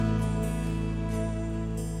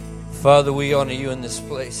Father, we honor you in this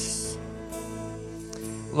place.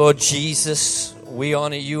 Lord Jesus, we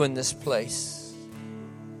honor you in this place.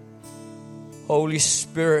 Holy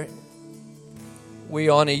Spirit, we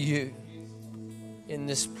honor you in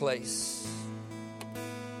this place.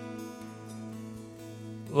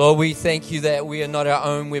 Lord, we thank you that we are not our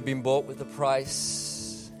own. We've been bought with a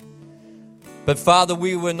price. But Father,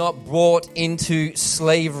 we were not brought into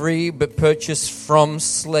slavery, but purchased from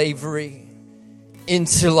slavery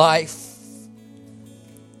into life,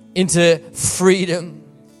 into freedom,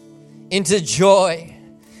 into joy,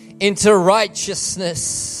 into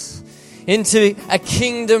righteousness, into a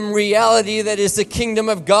kingdom reality that is the kingdom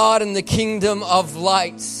of God and the kingdom of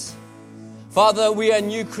light. Father, we are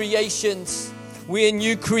new creations. We are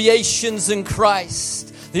new creations in Christ.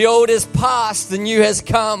 The old is past, the new has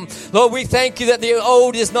come. Lord, we thank you that the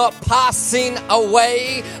old is not passing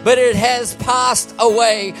away, but it has passed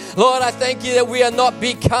away. Lord, I thank you that we are not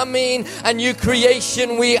becoming a new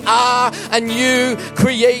creation. We are a new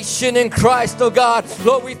creation in Christ, oh God.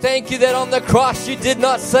 Lord, we thank you that on the cross you did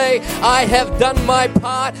not say, I have done my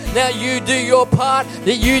part, now you do your part,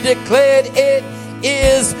 that you declared it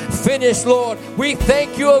is finished, Lord. We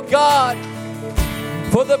thank you, oh God,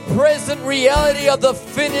 for the present reality of the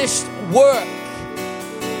finished work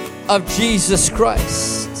of Jesus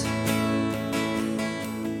Christ.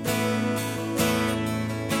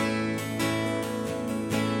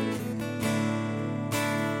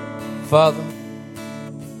 Father,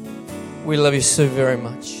 we love you so very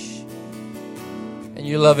much. And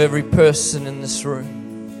you love every person in this room.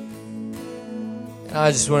 And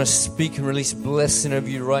I just want to speak and release blessing over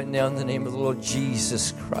you right now in the name of the Lord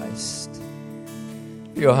Jesus Christ.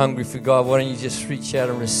 If you're hungry for God, why don't you just reach out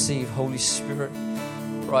and receive? Holy Spirit,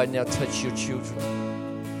 right now touch your children.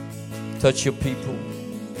 Touch your people.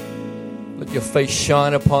 Let your face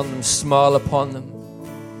shine upon them, smile upon them.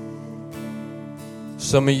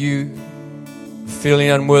 Some of you feeling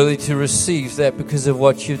unworthy to receive that because of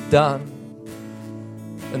what you've done.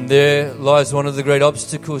 And there lies one of the great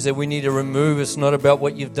obstacles that we need to remove. It's not about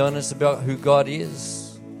what you've done, it's about who God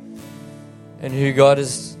is and who God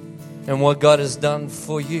is and what God has done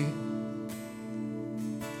for you.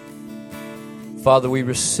 Father, we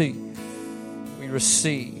receive, we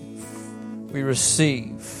receive, we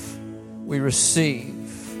receive, we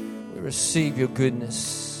receive, we receive your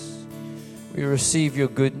goodness. We receive your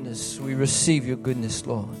goodness. We receive your goodness,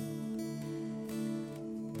 Lord.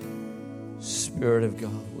 Spirit of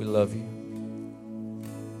God, we love you.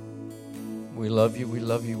 We love you, we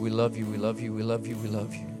love you, we love you, we love you, we love you, we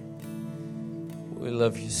love you. We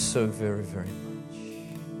love you so very, very much.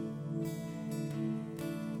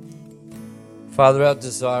 Father, our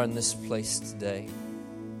desire in this place today,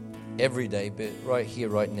 every day, but right here,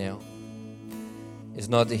 right now, is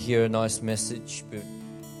not to hear a nice message, but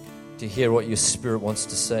to hear what your Spirit wants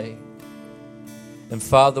to say. And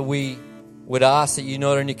Father, we would ask that you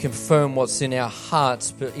not only confirm what's in our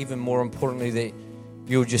hearts, but even more importantly, that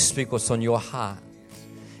you'll just speak what's on your heart.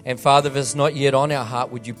 And Father, if it's not yet on our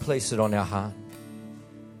heart, would you place it on our heart?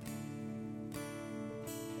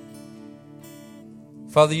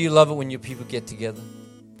 Father, you love it when your people get together.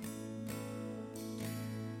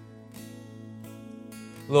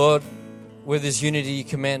 Lord, where there's unity, you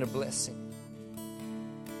command a blessing.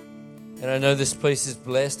 And I know this place is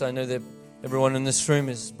blessed. I know that everyone in this room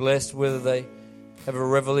is blessed, whether they have a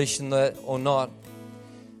revelation that or not.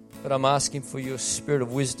 But I'm asking for your spirit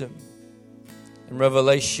of wisdom and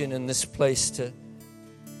revelation in this place to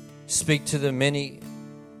speak to the many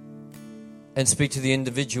and speak to the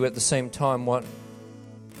individual at the same time what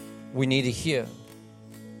we need to hear.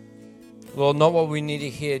 Lord, not what we need to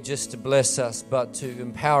hear just to bless us, but to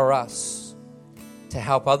empower us to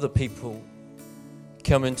help other people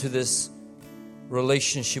come into this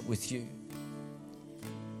relationship with you.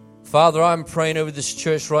 Father, I'm praying over this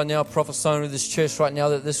church right now, prophesying over this church right now,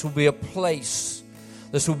 that this will be a place,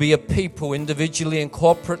 this will be a people, individually and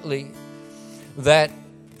corporately, that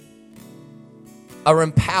are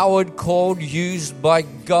empowered, called, used by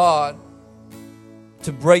God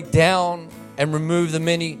to break down and remove the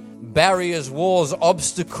many barriers, walls,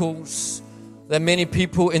 obstacles that many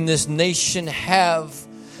people in this nation have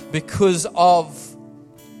because of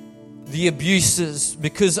the abuses,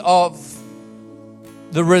 because of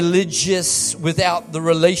the religious without the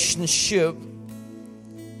relationship.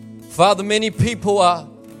 Father, many people are,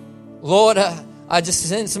 Lord, I just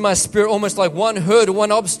sense in my spirit almost like one hurdle,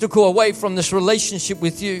 one obstacle away from this relationship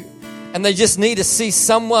with you. And they just need to see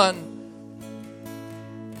someone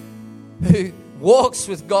who walks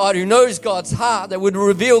with God, who knows God's heart, that would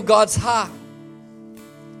reveal God's heart.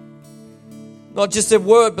 Not just a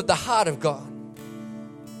word, but the heart of God.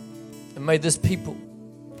 And may this people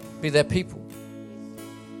be that people.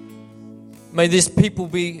 May this people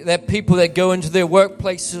be that people that go into their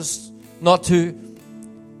workplaces not to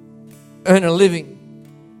earn a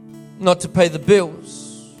living, not to pay the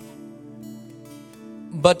bills,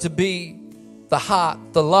 but to be the heart,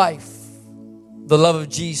 the life, the love of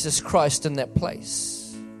Jesus Christ in that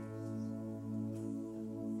place.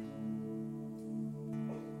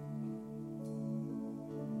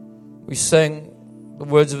 We sang the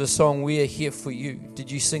words of a song, "We are here for you." Did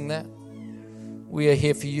you sing that? We are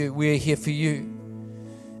here for you. We are here for you.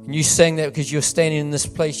 And you sang that because you're standing in this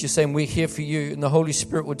place. You're saying, we're here for you. And the Holy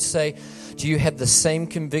Spirit would say, do you have the same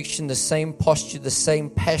conviction, the same posture, the same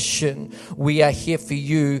passion? We are here for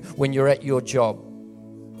you when you're at your job.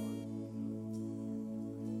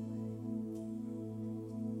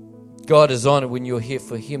 God is honored when you're here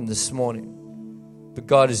for Him this morning. But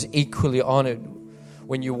God is equally honored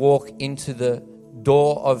when you walk into the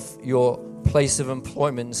door of your place of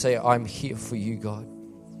employment and say, I'm here for you, God.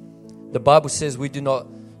 The Bible says we do not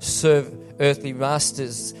serve earthly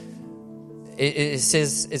masters. It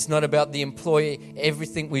says it's not about the employee.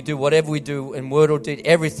 Everything we do, whatever we do in word or deed,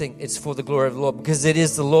 everything, it's for the glory of the Lord. Because it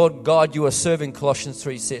is the Lord God you are serving, Colossians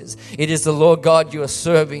 3 says. It is the Lord God you are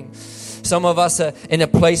serving. Some of us are in a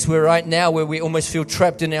place where right now where we almost feel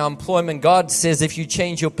trapped in our employment. God says if you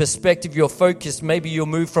change your perspective, your focus, maybe you'll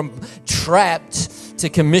move from trapped to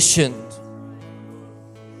commissioned.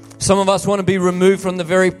 Some of us want to be removed from the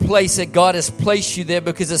very place that God has placed you there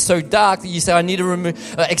because it's so dark that you say, I need to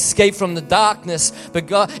escape from the darkness. But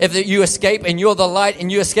God, if you escape and you're the light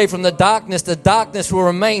and you escape from the darkness will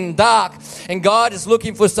remain dark. And God is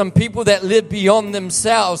looking for some people that live beyond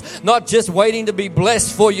themselves, not just waiting to be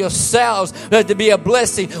blessed for yourselves, but to be a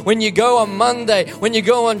blessing. When you go on Monday, when you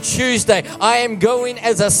go on Tuesday, I am going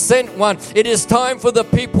as a sent one. It is time for the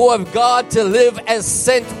people of God to live as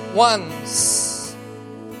sent ones.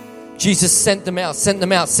 Jesus sent them out. He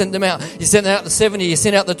sent out the 70, He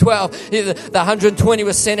sent out the 12. The 120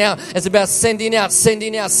 was sent out. It's about sending out.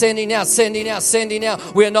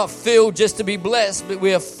 We are not filled just to be blessed, but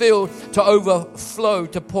we are filled to overflow,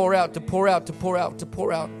 to pour out.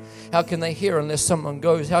 How can they hear unless someone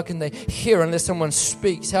goes? How can they hear unless someone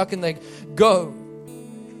speaks? How can they go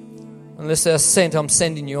unless they're sent? I'm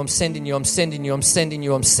sending you. I'm sending you.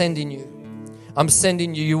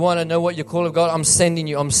 You want to know what you call of God? I'm sending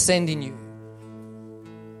you.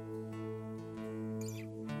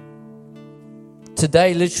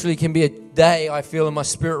 Today literally can be a day, I feel in my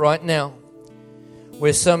spirit right now,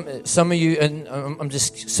 where some of you, and I'm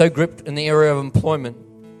just so gripped in the area of employment,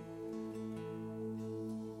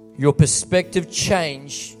 your perspective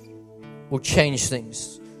change will change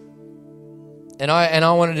things. And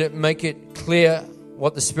I wanted to make it clear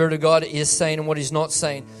what the Spirit of God is saying and what He's not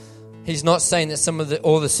saying. He's not saying that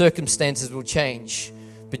all the circumstances will change.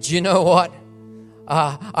 But you know what?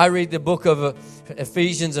 I read the book of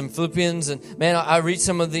Ephesians and Philippians, and man, I read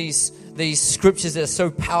some of these scriptures that are so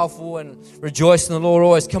powerful. And rejoice in the Lord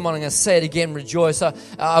always. Come on, I'm going to say it again, rejoice.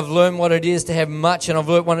 I've learned what it is to have much, and I've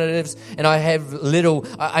learned what it is, and I have little.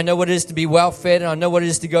 I know what it is to be well fed, and I know what it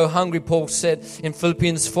is to go hungry, Paul said in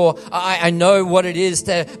Philippians 4. I know what it is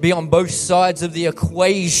to be on both sides of the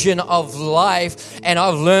equation of life, and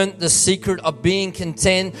I've learned the secret of being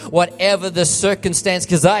content, whatever the circumstance,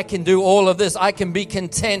 because I can do all of this. I can be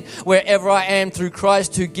content wherever I am through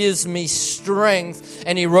Christ who gives me strength.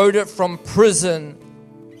 And He wrote it from prison.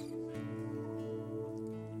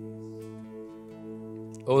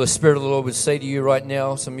 Oh, the Spirit of the Lord would say to you right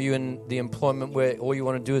now, some of you in the employment where all you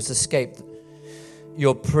want to do is escape.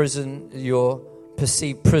 Your prison, your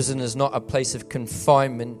perceived prison is not a place of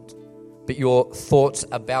confinement, but your thoughts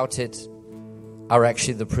about it are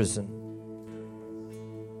actually the prison.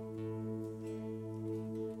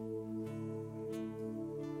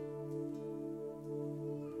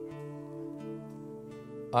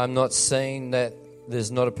 I'm not saying that there's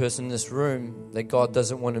not a person in this room that God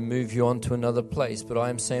doesn't want to move you on to another place, but I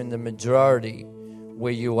am saying the majority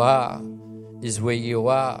where you are is where you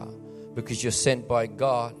are because you're sent by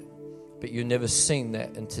God, but you've never seen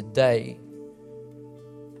that. And today,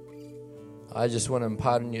 I just want to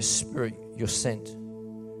impart in your spirit, you're sent.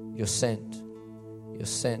 You're sent. You're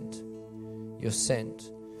sent. You're sent.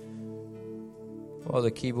 While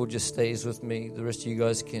the keyboard just stays with me, the rest of you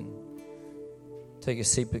guys can take a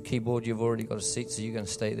seat at the keyboard. You've already got a seat, so you're going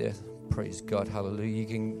to stay there. Praise God. Hallelujah. You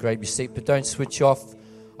can grab your seat, but don't switch off.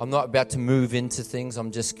 I'm not about to move into things.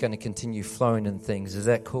 I'm just going to continue flowing in things. Is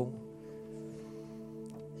that cool?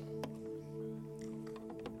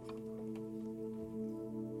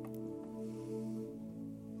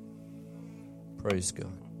 Praise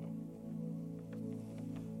God.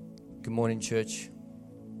 Good morning, church.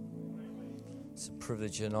 It's a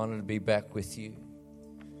privilege and honor to be back with you.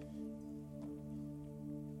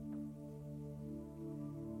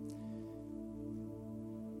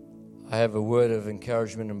 I have a word of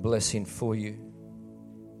encouragement and blessing for you.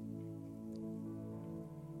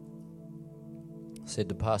 I said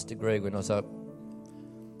to Pastor Greg when I was up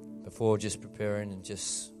before, just preparing and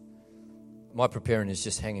just, my preparing is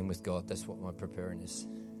just hanging with God. That's what my preparing is.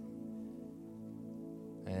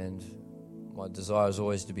 And my desire is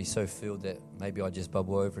always to be so filled that maybe I just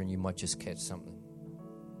bubble over and you might just catch something.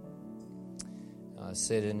 I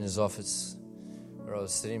said in his office where I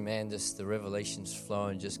was sitting, man, just the revelation's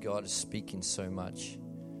flowing, just God is speaking so much.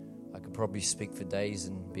 I could probably speak for days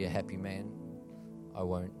and be a happy man. I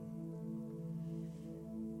won't.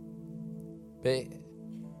 But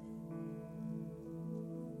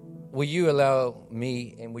will you allow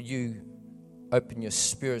me and will you open your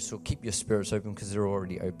spirits or keep your spirits open because they're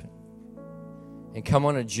already open? And come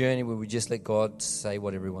on a journey where we just let God say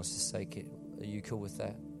whatever He wants to say. Are you cool with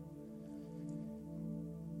that?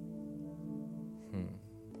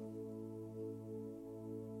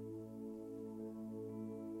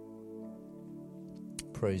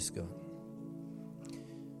 Praise God.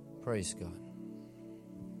 Praise God.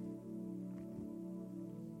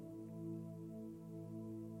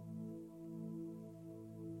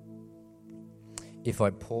 If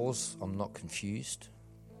I pause, I'm not confused.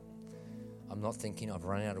 I'm not thinking I've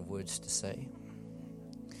run out of words to say.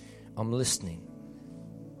 I'm listening.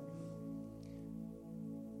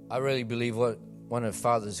 I really believe one of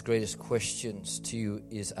Father's greatest questions to you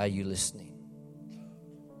is, are you listening?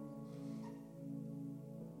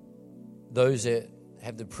 Those that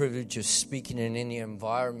have the privilege of speaking in any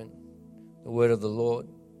environment, the word of the Lord.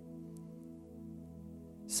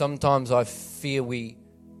 Sometimes I fear we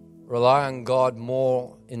rely on God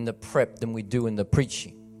more in the prep than we do in the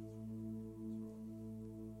preaching.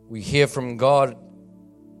 We hear from God,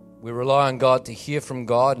 we rely on God to hear from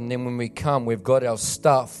God, and then when we come, we've got our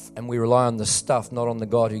stuff, and we rely on the stuff, not on the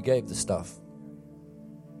God who gave the stuff.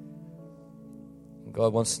 And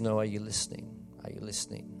God wants to know, are you listening? Are you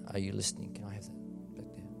listening? Are you listening? Can I have that back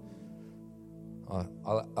there?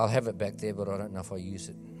 I'll have it back there, but I don't know if I use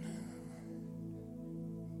it.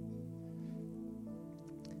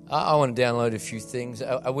 I want to download a few things.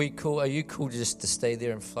 Are we cool? Are you cool just to stay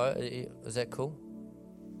there and flow? Is that cool?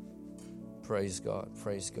 Praise God.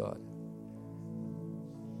 Praise God.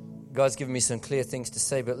 God's given me some clear things to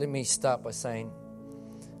say, but let me start by saying,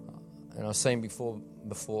 and I was saying before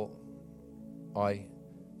God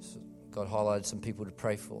highlighted some people to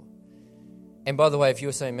pray for. And by the way, if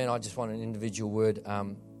you're saying, man, I just want an individual word,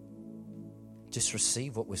 just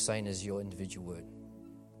receive what we're saying as your individual word.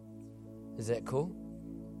 Is that cool?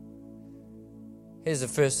 Here's the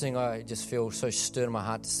first thing I just feel so stirred in my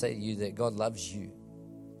heart to say to you, that God loves you.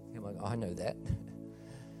 I'm like, I know that.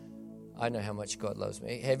 I know how much God loves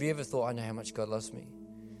me. Have you ever thought, I know how much God loves me?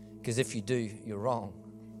 Because if you do, you're wrong.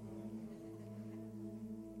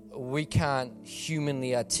 We can't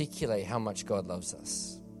humanly articulate how much God loves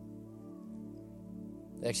us.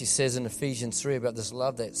 It actually says in Ephesians 3 about this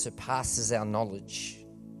love that surpasses our knowledge.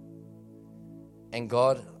 And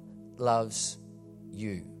God loves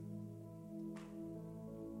you.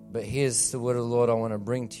 But here's the word of the Lord I want to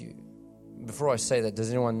bring to you. Before I say that, does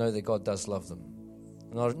anyone know that God does love them?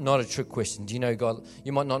 Not a trick question. Do you know God?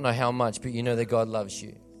 You might not know how much, but you know that God loves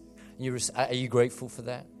you. Are you grateful for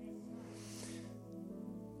that?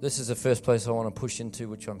 This is the first place I want to push into,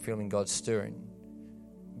 which I'm feeling God stirring.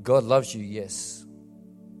 God loves you, yes.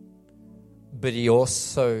 But He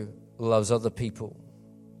also loves other people,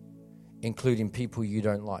 including people you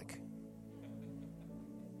don't like.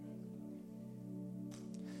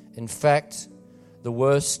 In fact, the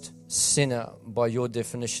worst sinner, by your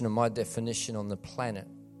definition and my definition on the planet,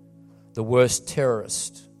 the worst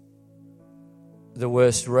terrorist, the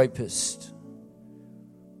worst rapist,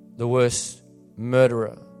 the worst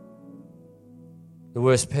murderer, the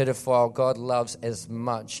worst pedophile, God loves as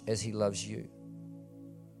much as He loves you.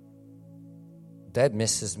 That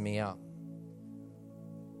messes me up.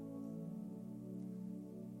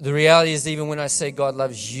 The reality is, even when I say God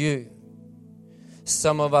loves you,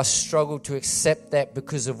 some of us struggle to accept that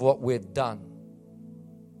because of what we've done.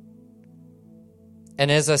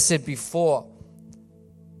 And as I said before,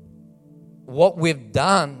 what we've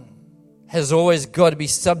done has always got to be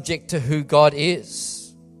subject to who God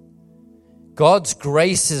is. God's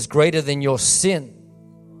grace is greater than your sin.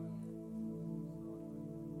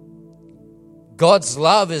 God's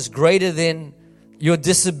love is greater than your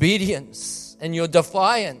disobedience and your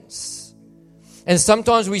defiance. And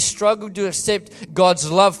sometimes we struggle to accept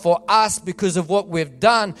God's love for us because of what we've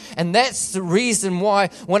done. And that's the reason why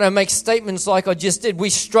when I make statements like I just did, we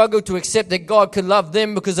struggle to accept that God could love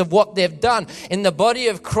them because of what they've done. In the body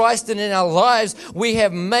of Christ and in our lives, we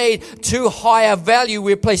have made too high a value.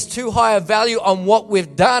 We've placed too high a value on what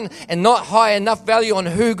we've done and not high enough value on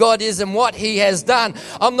who God is and what He has done.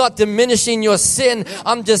 I'm not diminishing your sin.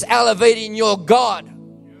 I'm just elevating your God.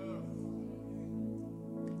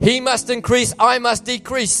 He must increase, I must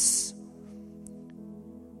decrease.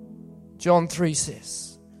 John 3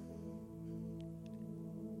 says.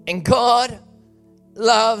 And God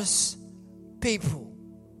loves people.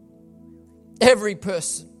 Every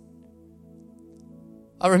person.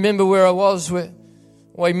 I remember where I was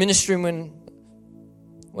while ministering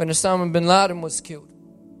when Osama bin Laden was killed.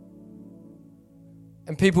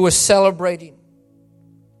 And people were celebrating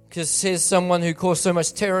because here's someone who caused so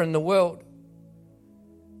much terror in the world.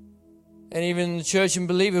 And even the church and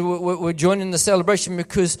believers we're joining the celebration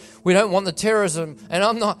because we don't want the terrorism. And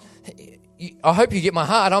I hope you get my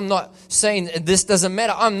heart. I'm not saying this doesn't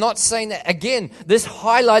matter. I'm not saying that. Again, this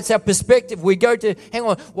highlights our perspective. We go to, hang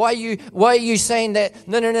on, why are you saying that?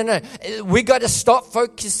 No. We got to stop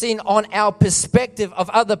focusing on our perspective of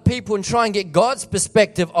other people and try and get God's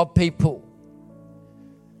perspective of people.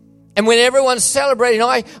 And when everyone's celebrating,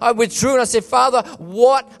 I withdrew and I said, Father,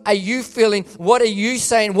 what are you feeling? What are you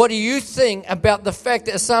saying? What do you think about the fact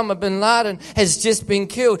that Osama bin Laden has just been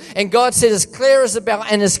killed? And God said as clear as about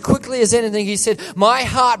and as quickly as anything, He said, my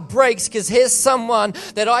heart breaks because here's someone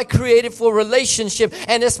that I created for a relationship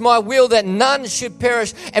and it's my will that none should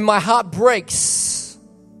perish, and my heart breaks.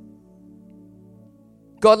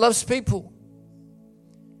 God loves people.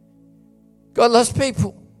 God loves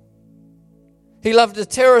people. He loved a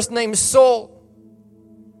terrorist named Saul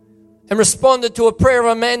and responded to a prayer of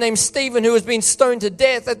a man named Stephen who was being stoned to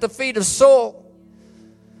death at the feet of Saul.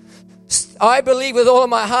 I believe with all of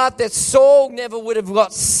my heart that Saul never would have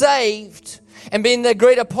got saved. And being the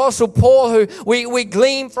great apostle Paul, who we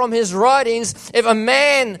glean from his writings, if a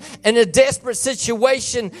man in a desperate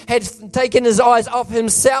situation had taken his eyes off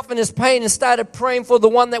himself and his pain and started praying for the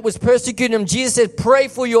one that was persecuting him, Jesus said, pray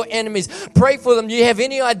for your enemies. Pray for them. Do you have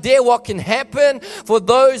any idea what can happen for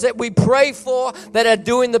those that we pray for that are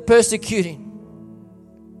doing the persecuting?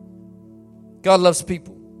 God loves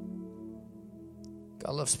people.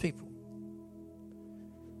 God loves people.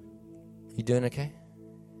 You doing okay?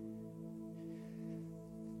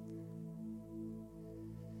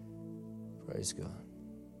 Praise God.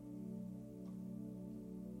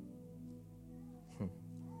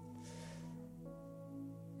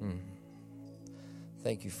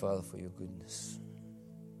 Thank you, Father, for your goodness.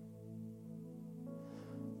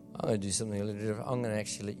 I'm going to do something a little different. I'm going to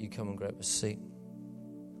actually let you come and grab a seat.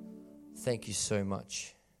 Thank you so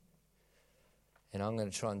much. And I'm going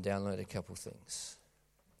to try and download a couple things.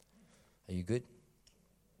 Are you good?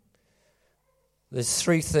 There's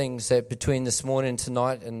 3 things that between this morning and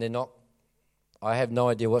tonight, and they're not, I have no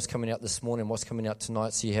idea what's coming out this morning, what's coming out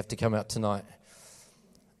tonight, so you have to come out tonight.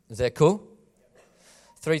 Is that cool?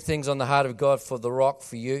 3 things on the heart of God for the rock,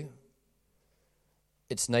 for you.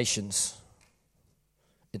 It's nations.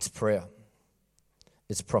 It's prayer.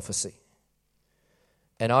 It's prophecy.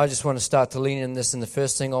 And I just want to start to lean in this, and the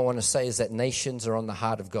first thing I want to say is that nations are on the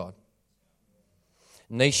heart of God.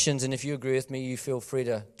 Nations, and if you agree with me, you feel free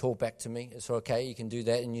to talk back to me. It's okay, you can do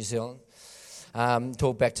that in New Zealand.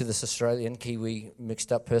 Talk back to this Australian, Kiwi,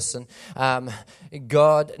 mixed up person.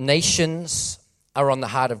 Nations are on the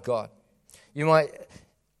heart of God. You might...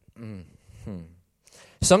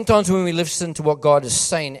 Sometimes when we listen to what God is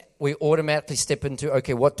saying, we automatically step into,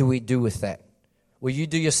 okay, what do we do with that? Will you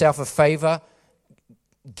do yourself a favor,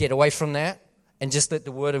 get away from that, and just let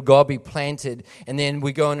the word of God be planted? And then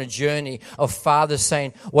we go on a journey of Father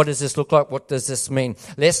saying, what does this look like? What does this mean?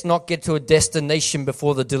 Let's not get to a destination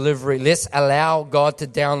before the delivery. Let's allow God to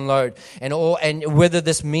download. And whether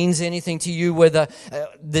this means anything to you, whether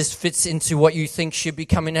this fits into what you think should be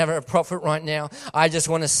coming out of a prophet right now, I just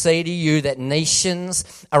want to say to you that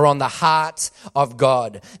nations are on the heart of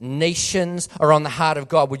God. Nations are on the heart of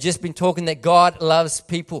God. We've just been talking that God loves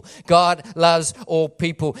people. God loves all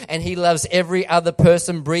people. And He loves every other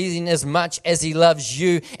person breathing as much as He loves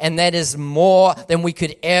you, and that is more than we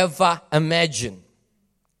could ever imagine.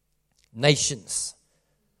 Nations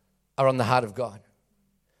are on the heart of God.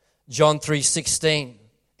 John 3:16.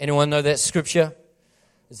 Anyone know that scripture?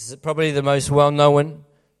 This is probably the most well-known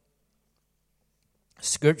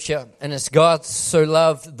scripture, and it's God so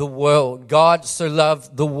loved the world. God so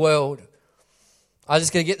loved the world. I'm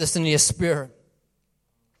just going to get this into your spirit.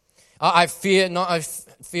 I fear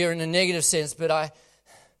in a negative sense, but I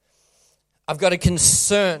I've got a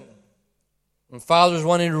concern. And Father is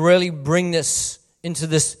wanting to really bring this into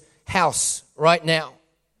this house right now.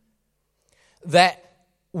 That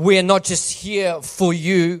we're not just here for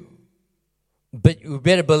you, but you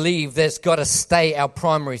better believe that's got to stay our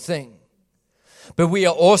primary thing. But we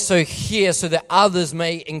are also here so that others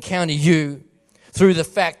may encounter you through the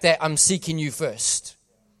fact that I'm seeking you first.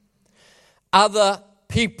 Other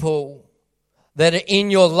people that are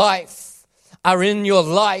in your life are in your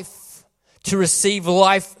life to receive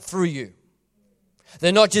life through you.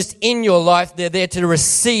 They're not just in your life, they're there to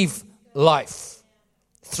receive life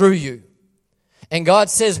through you. And God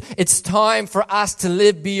says it's time for us to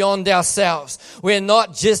live beyond ourselves. We're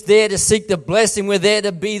not just there to seek the blessing, we're there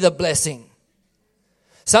to be the blessing.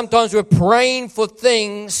 Sometimes we're praying for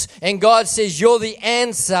things and God says you're the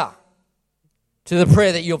answer to the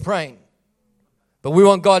prayer that you're praying. But we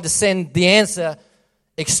want God to send the answer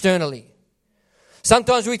externally.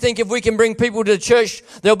 Sometimes we think if we can bring people to the church,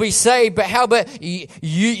 they'll be saved. But how about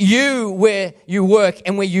you where you work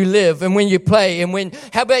and where you live and when you play?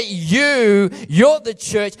 How about you're the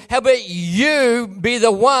church? How about you be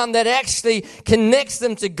the one that actually connects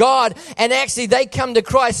them to God and actually they come to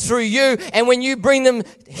Christ through you? And when you bring them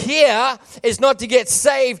here, it's not to get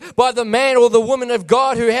saved by the man or the woman of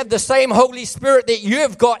God who have the same Holy Spirit that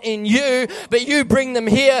you've got in you, but you bring them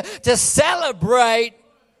here to celebrate.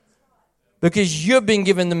 Because you've been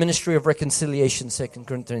given the ministry of reconciliation, 2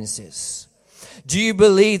 Corinthians says. Do you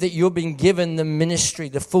believe that you've been given the ministry,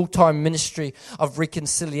 the full-time ministry of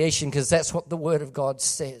reconciliation? Because that's what the Word of God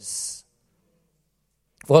says.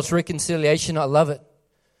 What's reconciliation? I love it.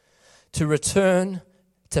 To return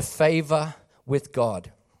to favor with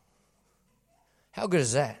God. How good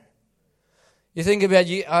is that? You think about,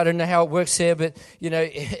 I don't know how it works here, but,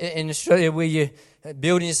 in Australia where you're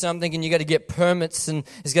building something and you got to get permits and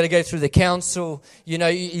it's got to go through the council,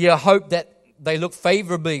 you hope that they look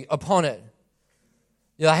favorably upon it.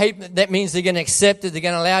 I hate that means they're going to accept it. They're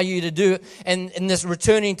going to allow you to do it. And this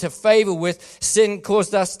returning to favor with sin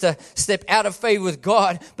caused us to step out of favor with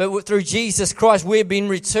God. But through Jesus Christ, we've been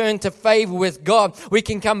returned to favor with God. We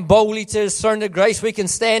can come boldly to His throne of grace. We can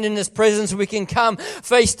stand in His presence. We can come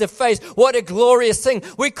face to face. What a glorious thing.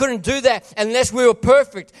 We couldn't do that unless we were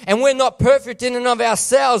perfect. And we're not perfect in and of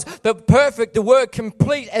ourselves, but perfect, the word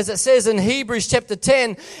complete, as it says in Hebrews chapter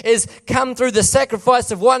 10, is come through the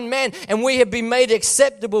sacrifice of one man. And we have been made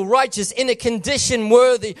acceptable, righteous, in a condition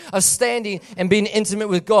worthy of standing and being intimate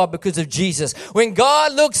with God because of Jesus. When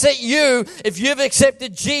God looks at you, if you've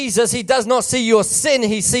accepted Jesus, He does not see your sin,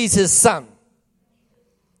 He sees His Son.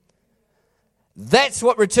 That's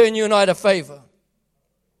what returned you and I to favor.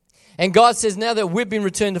 And God says, now that we've been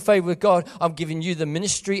returned to favor with God, I'm giving you the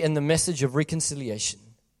ministry and the message of reconciliation.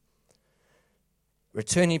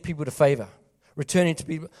 Returning people to favor. Returning to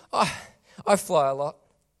people. I fly a lot.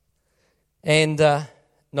 And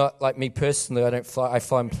not like me personally, I don't fly. I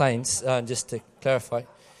fly in planes, just to clarify.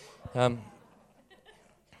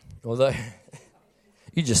 Although,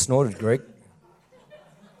 you just snorted, Greg.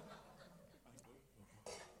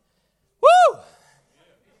 Woo!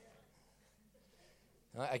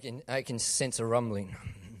 I can sense a rumbling.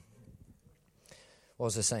 What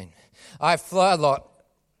was I saying? I fly a lot,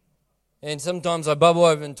 and sometimes I bubble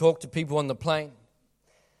over and talk to people on the plane,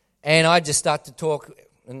 and I just start to talk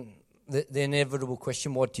and. The inevitable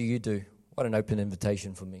question, what do you do? What an open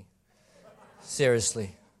invitation for me.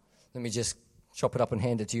 Seriously. Let me just chop it up and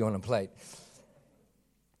hand it to you on a plate.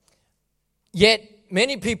 Yet,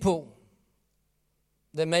 many people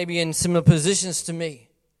that may be in similar positions to me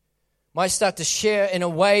might start to share in a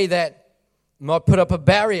way that might put up a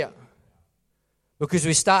barrier. Because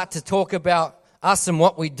we start to talk about us and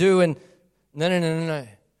what we do. And no.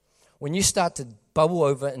 When you start to bubble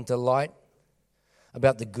over and delight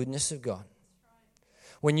about the goodness of God.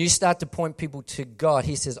 When you start to point people to God,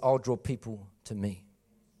 He says, I'll draw people to me.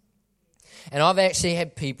 And I've actually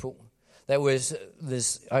had people that was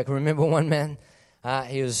this. I can remember one man,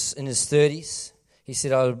 he was in his 30s. He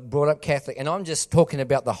said, I was brought up Catholic. And I'm just talking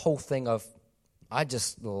about the whole thing of, I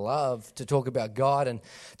just love to talk about God and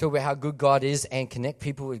talk about how good God is and connect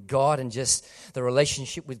people with God and just the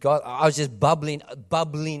relationship with God. I was just bubbling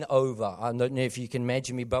over. I don't know if you can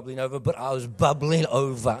imagine me bubbling over, but I was bubbling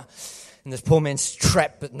over. And this poor man's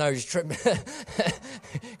trapped, but no, he's trapped.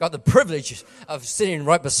 Got the privilege of sitting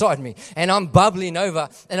right beside me. And I'm bubbling over.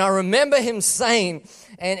 And I remember him saying,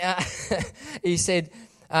 and he said,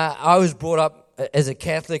 I was brought up as a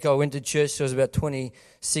Catholic. I went to church till I was about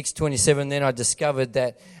 26, 27. Then I discovered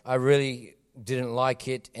that I really didn't like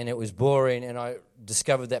it and it was boring. And I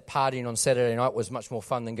discovered that partying on Saturday night was much more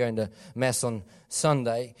fun than going to Mass on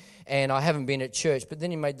Sunday. And I haven't been at church. But then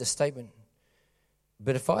he made the statement.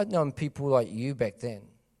 But if I'd known people like you back then,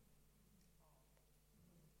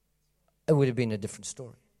 it would have been a different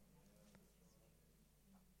story.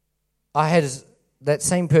 I had that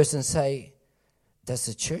same person say, does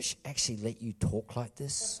the church actually let you talk like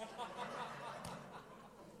this?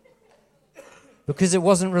 Because it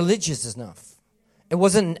wasn't religious enough. It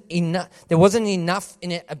wasn't enough. There wasn't enough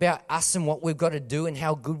in it about us and what we've got to do and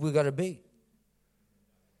how good we've got to be.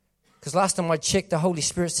 Because last time I checked, the Holy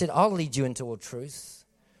Spirit said, I'll lead you into all truth.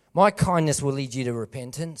 My kindness will lead you to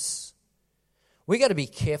repentance. We got to be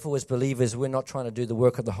careful as believers. We're not trying to do the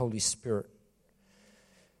work of the Holy Spirit.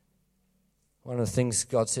 One of the things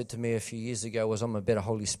God said to me a few years ago was, I'm a better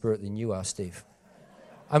Holy Spirit than you are, Steve.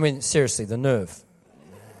 I mean, seriously, the nerve.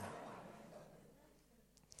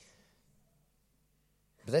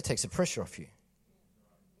 But that takes the pressure off you.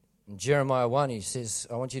 In Jeremiah 1, he says,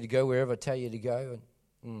 I want you to go wherever I tell you to go.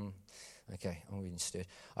 And, okay, I'm getting stirred.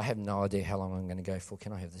 I have no idea how long I'm going to go for.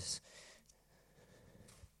 Can I have this?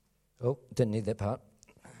 Oh, didn't need that part.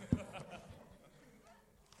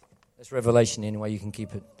 That's Revelation anyway, you can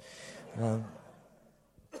keep it.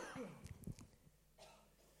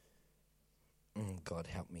 God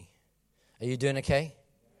help me. Are you doing okay?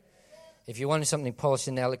 If you want something polished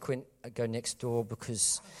and eloquent, go next door,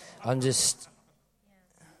 because I just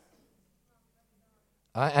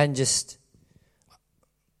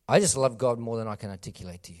love God more than I can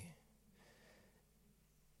articulate to you.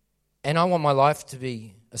 And I want my life to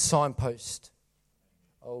be a signpost.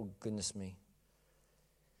 Oh, goodness me.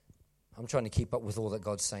 I'm trying to keep up with all that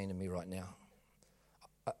God's saying to me right now.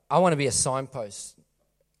 I want to be a signpost.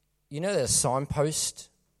 You know that a signpost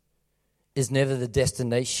is never the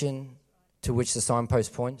destination to which the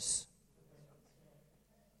signpost points?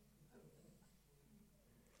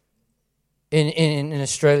 In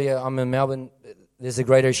Australia, I'm in Melbourne, there's the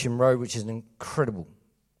Great Ocean Road, which is an incredible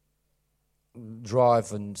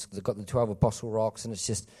drive, and they've got the 12 Apostle Rocks, and it's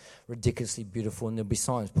just ridiculously beautiful, and there'll be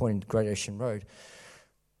signs pointing to Great Ocean Road.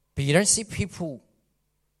 But you don't see people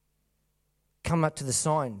come up to the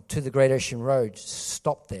sign, to the Great Ocean Road,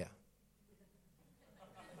 stop there.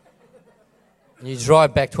 And you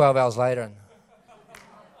drive back 12 hours later. And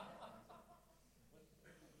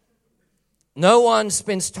no one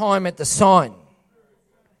spends time at the sign.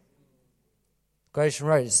 Great Ocean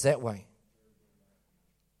Road is that way.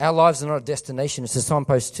 Our lives are not a destination. It's a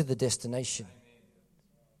signpost to the destination.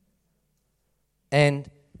 And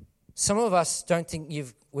some of us don't think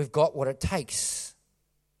we've got what it takes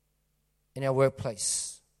in our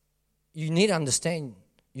workplace. You need to understand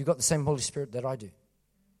you've got the same Holy Spirit that I do.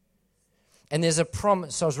 And there's a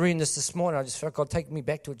promise. I was reading this morning. I just felt God take me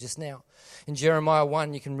back to it just now. In Jeremiah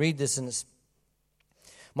 1, you can read this, and it's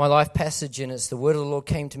my life passage, and it's the word of the Lord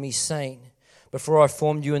came to me saying, before I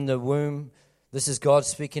formed you in the womb, this is God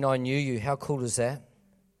speaking, I knew you. How cool is that?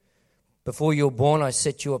 Before you were born, I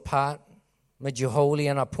set you apart, made you holy,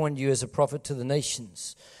 and I appointed you as a prophet to the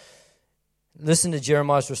nations. Listen to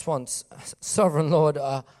Jeremiah's response. Sovereign Lord,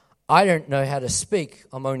 I don't know how to speak.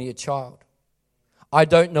 I'm only a child. I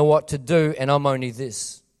don't know what to do, and I'm only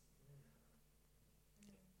this.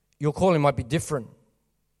 Your calling might be different.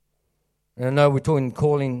 And I know we're talking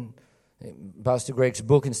calling, Pastor Greg's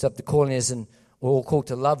book and stuff, the calling is, and we're all called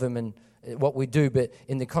to love him and what we do, but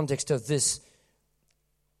in the context of this,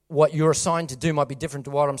 what you're assigned to do might be different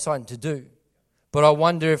to what I'm assigned to do. But I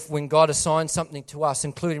wonder if when God assigns something to us,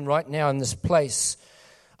 including right now in this place,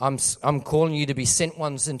 I'm calling you to be sent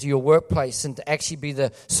ones into your workplace and to actually be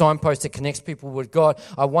the signpost that connects people with God.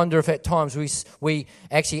 I wonder if at times we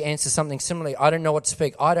actually answer something similarly. I don't know what to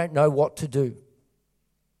speak. I don't know what to do.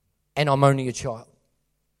 And I'm only a child.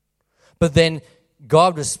 But then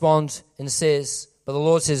God responds and says, but the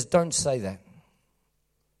Lord says, don't say that.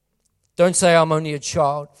 Don't say I'm only a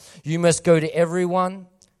child. You must go to everyone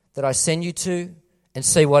that I send you to and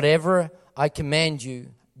say whatever I command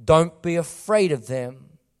you. Don't be afraid of them.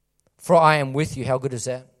 For I am with you. How good is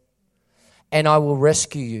that? And I will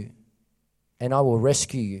rescue you. And I will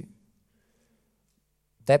rescue you.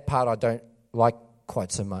 That part I don't like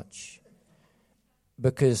quite so much.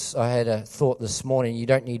 Because I had a thought this morning, you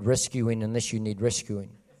don't need rescuing unless you need rescuing.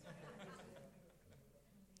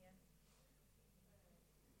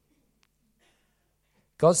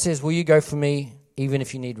 God says, will you go for me even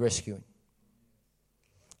if you need rescuing?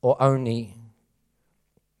 Or only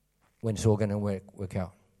when it's all going to work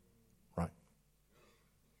out?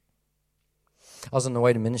 I was on the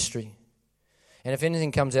way to ministry. And if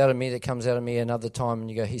anything comes out of me that comes out of me another time and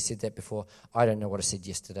you go, he said that before, I don't know what I said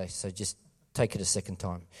yesterday, so just take it a second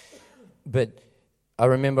time. But I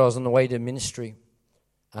remember I was on the way to ministry,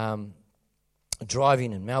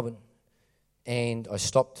 driving in Melbourne, and I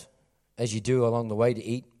stopped as you do along the way to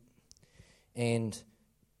eat. And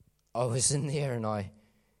I was in there and I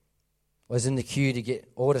was in the queue to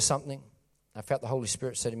order something. I felt the Holy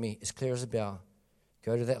Spirit say to me, as clear as a bell,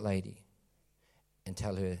 go to that lady and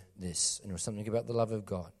tell her this. And it was something about the love of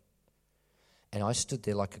God. And I stood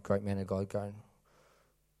there like a great man of God going,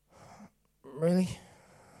 really?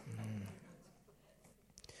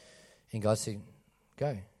 And God said,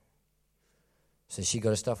 go. So she got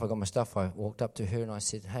her stuff, I got my stuff. I walked up to her and I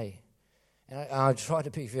said, hey. And I tried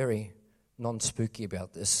to be very non-spooky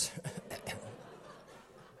about this.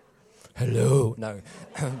 Hello. No.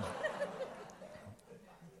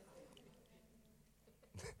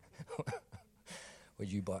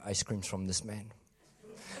 Would you buy ice creams from this man?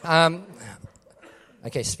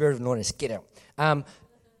 Okay, spirit of naughtiness, get out.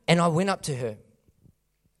 And I went up to her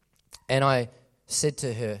and I said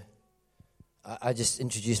to her, I just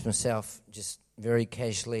introduced myself just very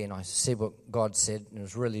casually, and I said what God said, and it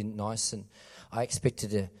was really nice. And I expected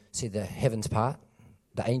to see the heavens part,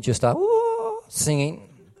 the angels start singing,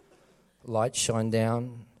 lights shine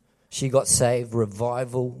down. She got saved,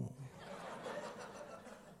 revival,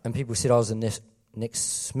 and people said I was the next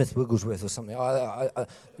Smith Wigglesworth or something. I'm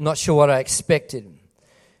not sure what I expected,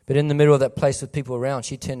 but in the middle of that place with people around,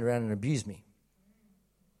 she turned around and abused me.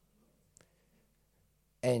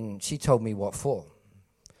 And she told me what for.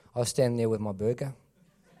 I was standing there with my burger,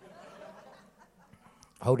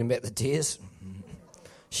 holding back the tears.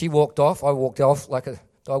 She walked off. I walked off like a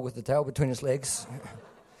dog with the tail between his legs.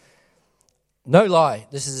 No lie,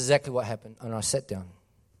 this is exactly what happened. And I sat down.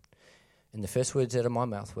 And the first words out of my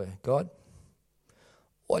mouth were, God,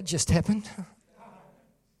 what just happened?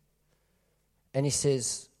 And he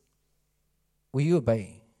says, will you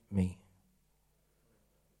obey me?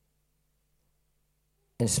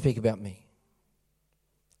 And speak about me.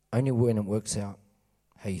 Only when it works out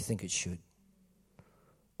how you think it should,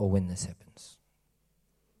 or when this happens.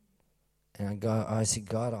 And I said,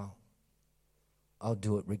 God, I'll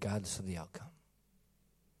do it regardless of the outcome.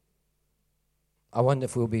 I wonder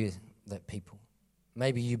if we'll be that people.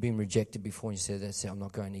 Maybe you've been rejected before and you said, that's it, I'm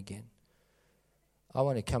not going again. I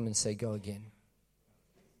want to come and say, go again.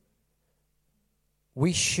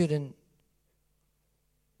 We shouldn't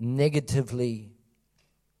negatively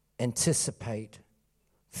anticipate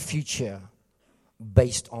future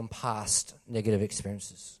based on past negative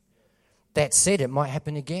experiences. That said, it might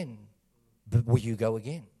happen again, but will you go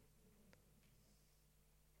again?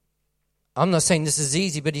 I'm not saying this is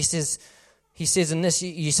easy, but he says in this,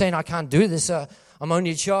 you're saying I can't do this, I'm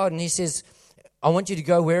only a child, and he says, I want you to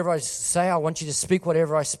go wherever I say, I want you to speak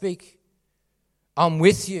whatever I speak. I'm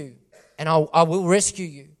with you, and I will rescue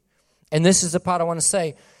you. And this is the part I want to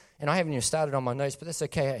say, and I haven't even started on my notes, but that's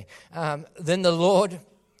okay. Then the Lord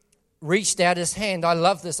reached out his hand. I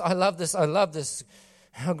love this.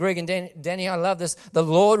 Oh, Greg and Danny, I love this. The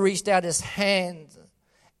Lord reached out his hand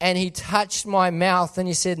and he touched my mouth and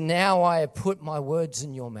he said, now I have put my words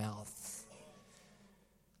in your mouth.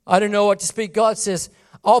 I don't know what to speak. God says,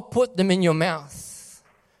 I'll put them in your mouth.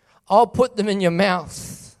 I'll put them in your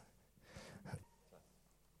mouth.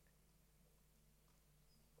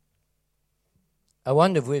 I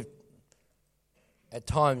wonder if we've at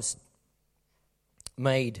times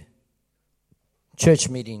made church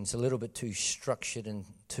meetings a little bit too structured and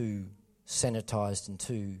too sanitized and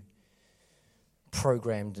too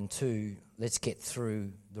programmed and too let's get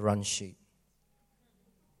through the run sheet.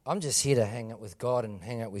 I'm just here to hang out with God and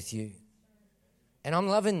hang out with you. And I'm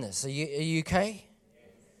loving this. Are you okay?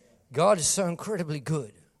 God is so incredibly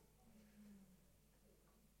good.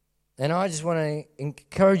 And I just want to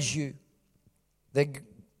encourage you that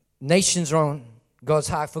nations are on God's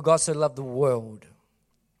heart, for God so loved the world.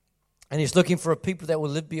 And he's looking for a people that will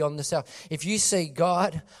live beyond this hour. If you say,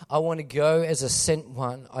 God, I want to go as a sent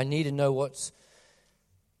one, I need to know what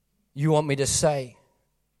you want me to say.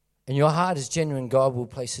 And your heart is genuine, God will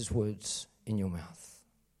place his words in your mouth.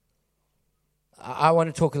 I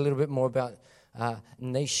want to talk a little bit more about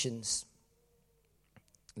nations.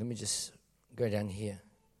 Let me just go down here.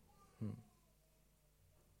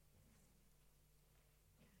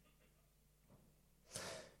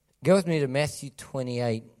 Go with me to Matthew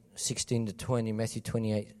 28, 16 to 20. Matthew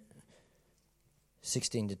 28,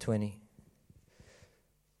 16 to 20.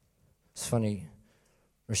 It's funny.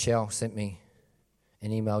 Rochelle sent me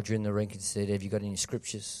an email during the rink and said, have you got any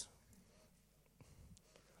scriptures?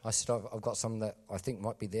 I said, I've got some that I think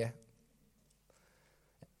might be there.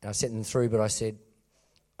 And I sent them through, but I said,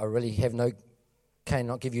 I really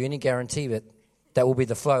cannot give you any guarantee, but that will be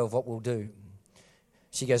the flow of what we'll do.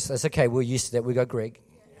 She goes, that's okay, we're used to that. We go, Greg.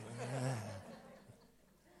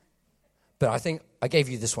 But I think I gave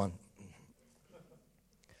you this one.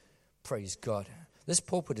 Praise God. This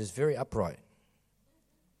pulpit is very upright.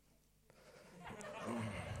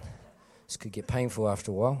 This could get painful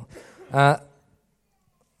after a while.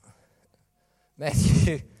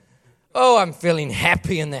 Matthew. Oh, I'm feeling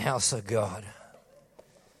happy in the house of God.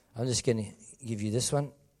 I'm just going to give you this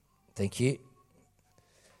one. Thank you.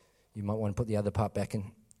 You might want to put the other part back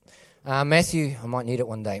in. Matthew, I might need it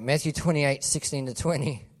one day. Matthew 28, 16 to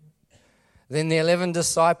 20. Then the 11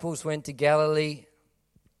 disciples went to Galilee,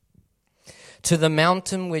 to the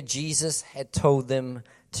mountain where Jesus had told them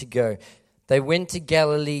to go. They went to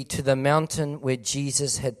Galilee, to the mountain where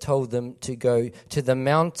Jesus had told them to go. To the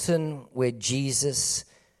mountain where Jesus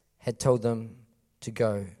had told them to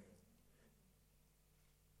go.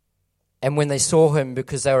 And when they saw him,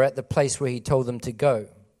 because they were at the place where he told them to go,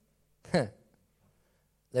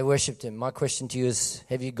 they worshipped him. My question to you is,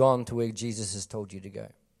 have you gone to where Jesus has told you to go?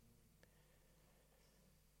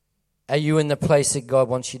 Are you in the place that God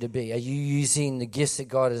wants you to be? Are you using the gifts that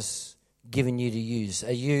God has given you to use?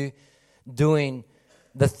 Are you doing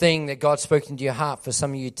the thing that God spoke into your heart for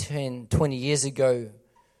some of you 10, 20 years ago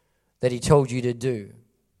that he told you to do?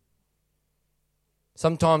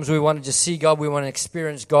 Sometimes we want to just see God, we want to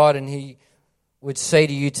experience God, and he would say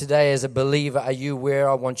to you today as a believer, are you where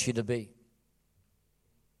I want you to be?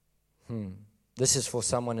 This is for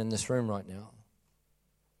someone in this room right now.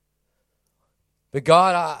 But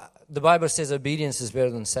God, the Bible says obedience is better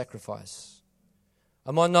than sacrifice.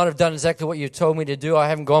 I might not have done exactly what you told me to do. I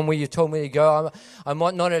haven't gone where you told me to go. I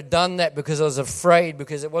might not have done that because I was afraid,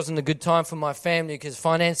 because it wasn't a good time for my family, because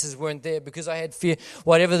finances weren't there, because I had fear,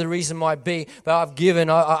 whatever the reason might be. But I've given,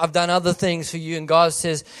 I've done other things for you. And God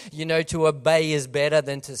says, to obey is better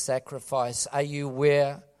than to sacrifice. Are you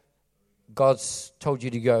where God's told you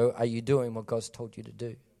to go? Are you doing what God's told you to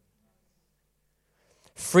do?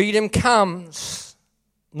 Freedom comes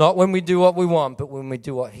not when we do what we want, but when we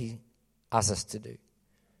do what he asks us to do.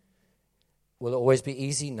 Will it always be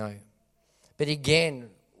easy? No. But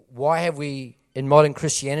again, why have we in modern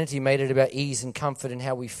Christianity made it about ease and comfort and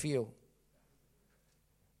how we feel?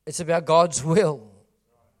 It's about God's will.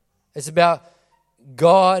 It's about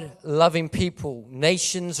God loving people.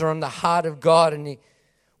 Nations are on the heart of God. And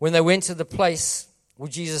when they went to the place where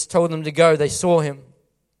Jesus told them to go, they saw him.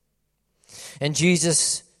 And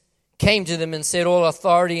Jesus came to them and said, all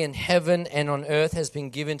authority in heaven and on earth has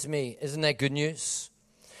been given to me. Isn't that good news?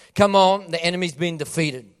 Come on, the enemy's been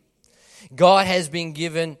defeated. God has been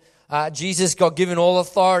given, Jesus got given all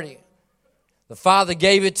authority. The Father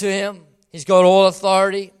gave it to him. He's got all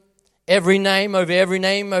authority. Every name, over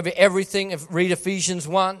everything. Read Ephesians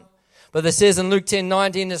 1. But it says in Luke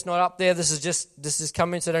 10:19, it's not up there. This is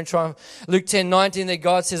coming, so don't try. Luke 10:19, that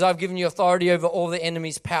God says, I've given you authority over all the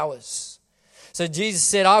enemy's powers. So Jesus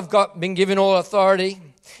said, I've been given all authority.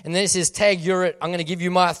 And then it says, tag, you're it. I'm going to give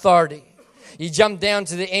you my authority. You jump down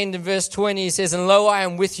to the end in verse 20. He says, and lo, I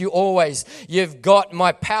am with you always. You've got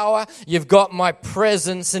my power. You've got my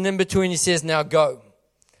presence. And in between he says, now go.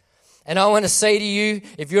 And I want to say to you,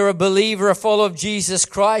 if you're a believer, a follower of Jesus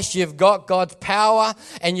Christ, you've got God's power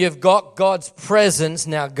and you've got God's presence.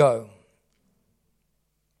 Now go.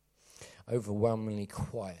 Overwhelmingly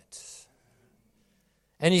quiet.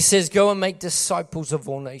 And he says, go and make disciples of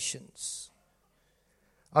all nations.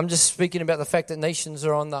 I'm just speaking about the fact that nations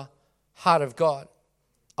are on the heart of God.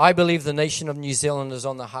 I believe the nation of New Zealand is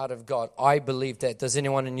on the heart of God. I believe that. Does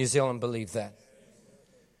anyone in New Zealand believe that?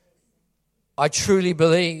 I truly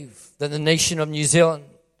believe that the nation of New Zealand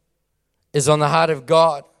is on the heart of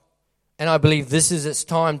God. And I believe this is its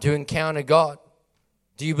time to encounter God.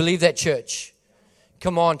 Do you believe that, church?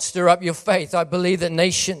 Come on, stir up your faith. I believe that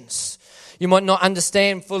nations, you might not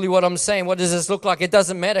understand fully what I'm saying. What does this look like? It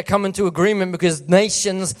doesn't matter. Come into agreement, because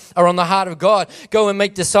nations are on the heart of God. Go and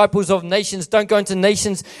make disciples of nations. Don't go into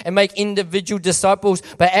nations and make individual disciples,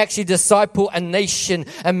 but actually disciple a nation,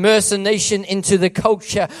 immerse a nation into the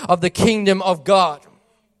culture of the kingdom of God.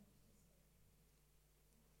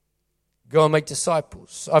 Go and make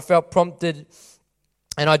disciples. I felt prompted,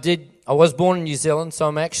 and I did. I was born in New Zealand, so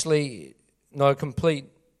I'm actually not a complete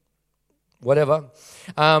whatever.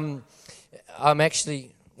 I'm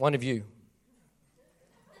actually one of you.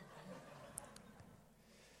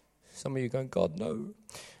 Some of you going, God, no.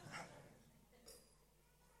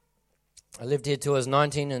 I lived here till I was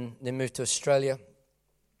 19 and then moved to Australia.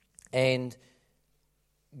 And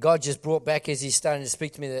God just brought back, as he's starting to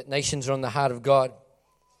speak to me, that nations are on the heart of God.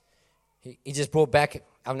 He just brought back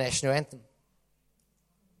our national anthem.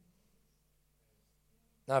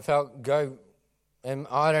 And I felt go, and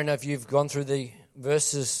I don't know if you've gone through the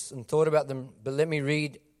verses and thought about them, but let me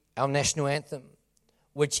read our national anthem,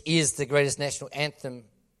 which is the greatest national anthem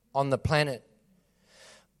on the planet.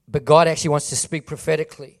 But God actually wants to speak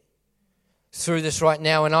prophetically through this right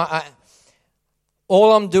now. And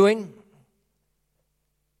all I'm doing,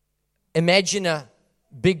 imagine a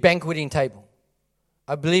big banqueting table.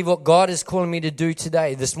 I believe what God is calling me to do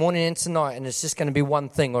today, this morning and tonight, and it's just going to be one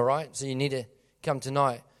thing, all right? So you need to come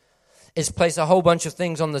tonight, is place a whole bunch of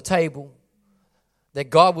things on the table that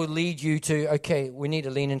God will lead you to, okay, we need to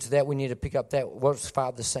lean into that, we need to pick up that. What's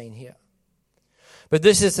Father saying here? But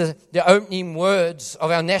this is the opening words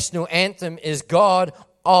of our national anthem is God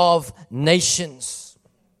of nations.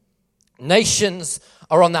 Nations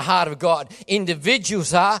are on the heart of God.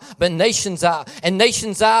 Individuals are, but nations are. And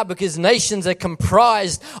nations are because nations are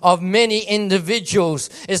comprised of many individuals.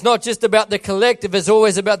 It's not just about the collective, it's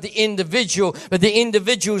always about the individual. But the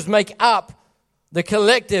individuals make up the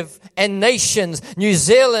collective and nations. New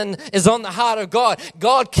Zealand is on the heart of God.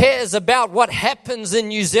 God cares about what happens in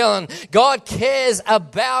New Zealand. God cares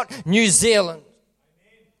about New Zealand.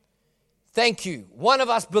 Thank you. One of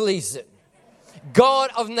us believes it. God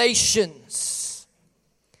of nations,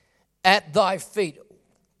 at thy feet.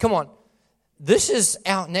 Come on. This is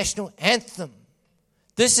our national anthem.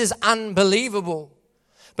 This is unbelievable.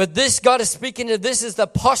 But this, God is speaking to, this is the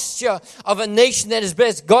posture of a nation that is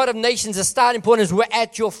blessed. God of nations, the starting point is we're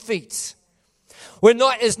at your feet.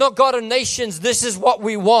 It's not God of nations, this is what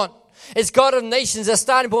we want. It's God of nations, the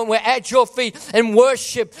starting point, we're at your feet in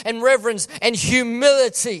worship and reverence and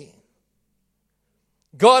humility.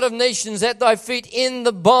 God of nations, at thy feet in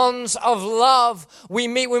the bonds of love. We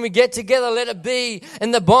meet when we get together, let it be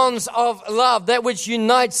in the bonds of love, that which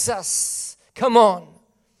unites us. Come on.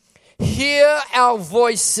 Hear our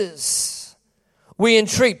voices. We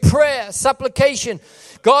entreat prayer, supplication.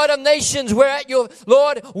 God of nations, we're at your,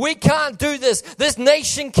 Lord, we can't do this. This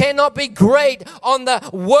nation cannot be great on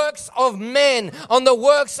the works of men, on the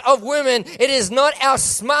works of women. It is not our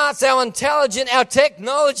smarts, our intelligence, our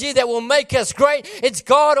technology that will make us great. It's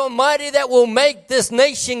God Almighty that will make this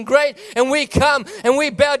nation great. And we come and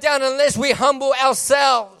we bow down unless we humble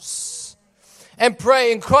ourselves and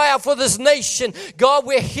pray and cry out for this nation. God,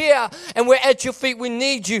 we're here and we're at your feet. We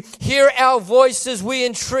need you. Hear our voices, we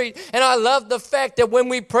entreat. And I love the fact that when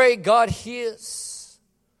we pray, God hears.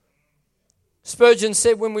 Spurgeon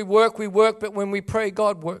said, when we work, but when we pray,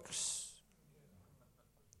 God works.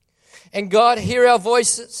 And God, hear our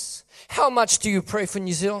voices. How much do you pray for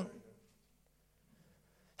New Zealand?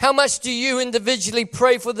 How much do you individually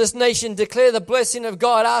pray for this nation? Declare the blessing of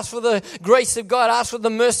God. Ask for the grace of God. Ask for the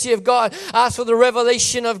mercy of God. Ask for the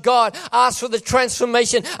revelation of God. Ask for the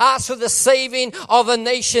transformation. Ask for the saving of a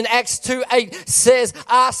nation. Acts 2:8 says,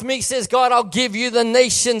 ask me, says God, I'll give you the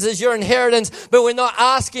nations as your inheritance. But we're not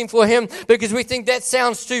asking for him because we think that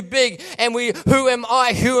sounds too big. And who am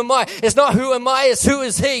I? Who am I? It's not who am I, it's who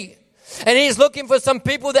is he. And he's looking for some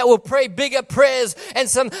people that will pray bigger prayers and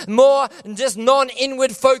some more just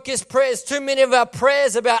non-inward focused prayers. Too many of our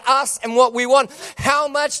prayers about us and what we want. How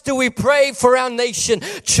much do we pray for our nation?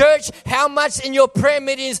 Church, how much in your prayer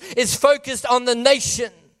meetings is focused on the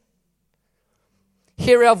nation?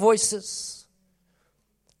 Hear our voices.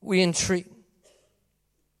 We entreat.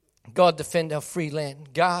 God, defend our free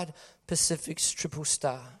land. Guard Pacific's triple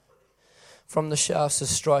star from the shafts of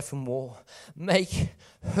strife and war. Make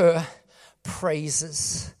her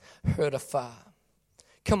praises heard afar.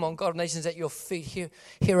 Come on, God of nations, at your feet.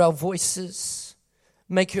 Hear our voices.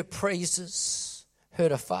 Make her praises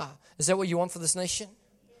heard afar. Is that what you want for this nation?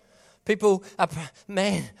 People are,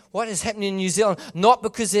 man, what is happening in New Zealand? Not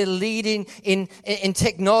because they're leading in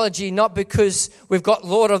technology, not because we've got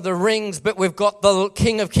Lord of the Rings, but we've got the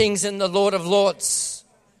King of Kings and the Lord of Lords.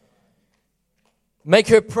 Make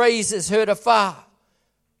her praises heard afar.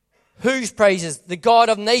 Whose praises? The God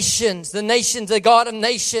of nations. The nations, the God of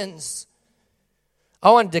nations. I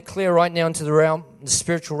want to declare right now into the realm, the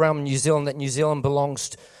spiritual realm in New Zealand, that New Zealand belongs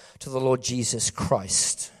to the Lord Jesus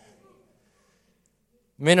Christ.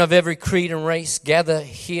 Men of every creed and race, gather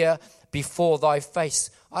here before thy face.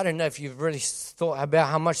 I don't know if you've really thought about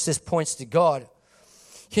how much this points to God.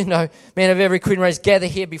 You know, men of every creed and race, gather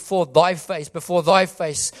here before thy face, before thy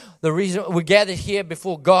face. The reason we gathered here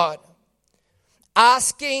before God,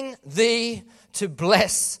 asking thee to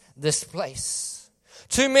bless this place.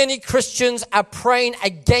 Too many Christians are praying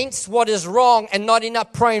against what is wrong and not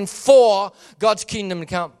enough praying for God's kingdom to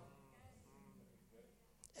come.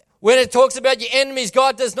 When it talks about your enemies,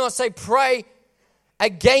 God does not say pray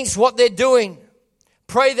against what they're doing.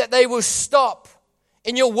 Pray that they will stop.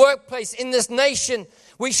 In your workplace, in this nation,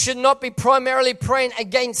 we should not be primarily praying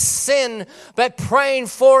against sin, but praying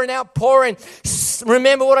for an outpouring.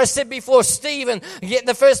 remember what I said before, Stephen,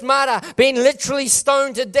 the first martyr, being literally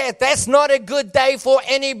stoned to death. That's not a good day for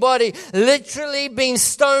anybody. Literally being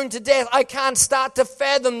stoned to death. I can't start to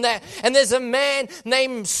fathom that. And there's a man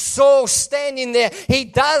named Saul standing there. He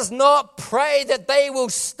does not pray that they will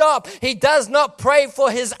stop. He does not pray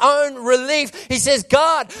for his own relief. He says,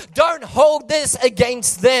 God, don't hold this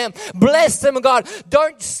against them. Bless them, God.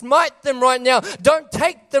 Don't smite them right now. Don't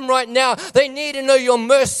take them right now. They need to know your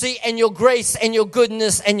mercy and your grace and your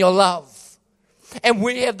goodness and your love. And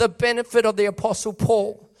we have the benefit of the Apostle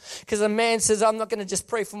Paul. Because a man says, I'm not going to just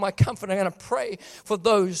pray for my comfort. I'm going to pray for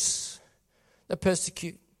those that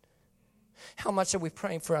persecute. How much are we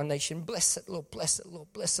praying for our nation? Bless it, Lord. Bless it, Lord.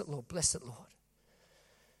 Bless it, Lord. Bless it, Lord.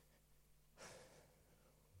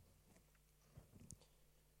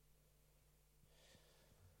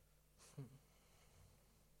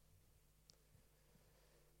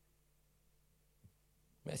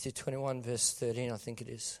 Matthew 21 verse 13, I think it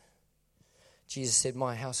is. Jesus said,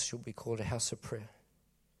 my house shall be called a house of prayer.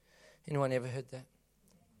 Anyone ever heard that?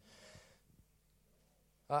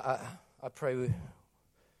 I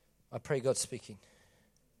pray God's speaking.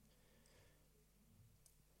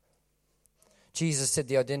 Jesus said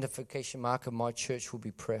the identification mark of my church will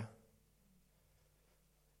be prayer.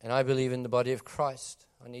 And I believe in the body of Christ.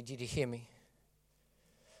 I need you to hear me.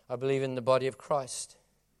 I believe in the body of Christ.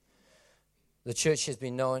 The church has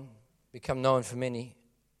become known for many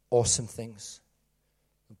awesome things.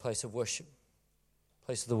 A place of worship, a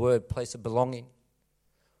place of the word, a place of belonging,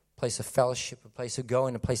 a place of fellowship, a place of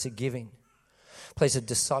going, a place of giving, a place of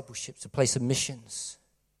discipleships, a place of missions.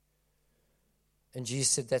 And Jesus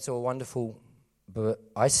said that's all wonderful, but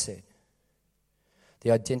I said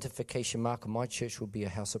the identification mark of my church will be a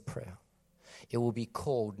house of prayer. It will be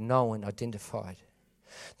called, known, identified.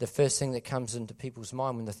 The first thing that comes into people's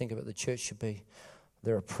mind when they think about the church should be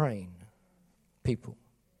they're a praying people.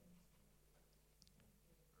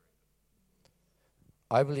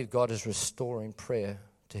 I believe God is restoring prayer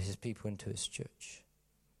to his people and to his church.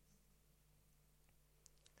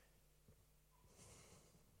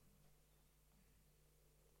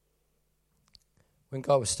 When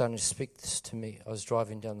God was starting to speak this to me, I was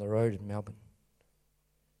driving down the road in Melbourne.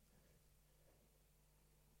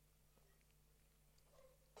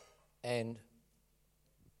 And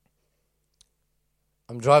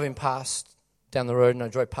I'm driving down the road, and I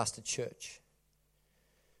drove past a church.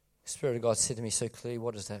 The Spirit of God said to me so clearly,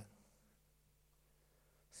 what is that? I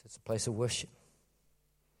said, it's a place of worship,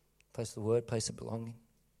 a place of the word, a place of belonging.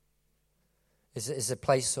 It's a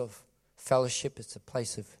place of fellowship. It's a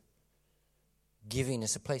place of giving.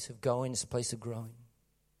 It's a place of going. It's a place of growing.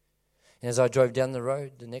 And as I drove down the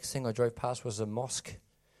road, the next thing I drove past was a mosque.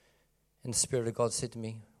 And the Spirit of God said to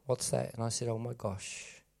me, what's that? And I said, oh my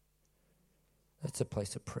gosh, that's a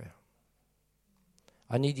place of prayer.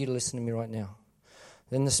 I need you to listen to me right now.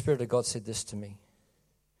 Then the Spirit of God said this to me.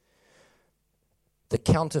 The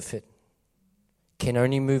counterfeit can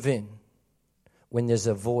only move in when there's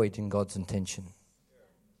a void in God's intention.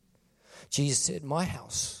 Jesus said, my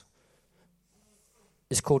house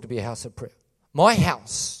is called to be a house of prayer. My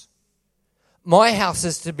house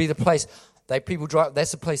is to be the place that people drive.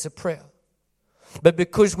 That's a place of prayer. But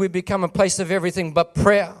because we become a place of everything but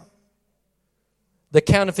prayer, the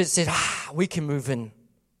counterfeit said, we can move in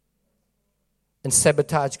and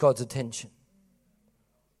sabotage God's attention.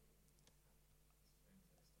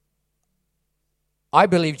 I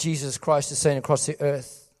believe Jesus Christ is saying across the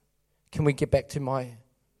earth, can we get back to my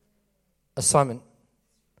assignment,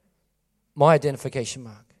 my identification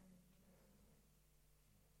mark?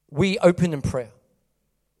 We open in prayer.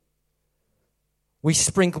 We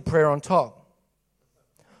sprinkle prayer on top.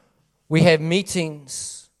 We have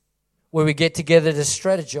meetings where we get together to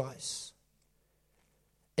strategize.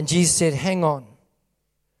 And Jesus said, hang on.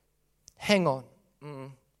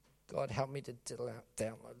 God, help me to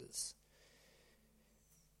download this.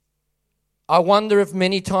 I wonder if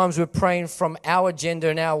many times we're praying from our agenda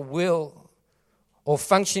and our will, or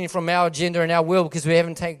functioning from our agenda and our will because we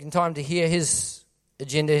haven't taken time to hear his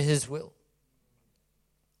agenda, his will.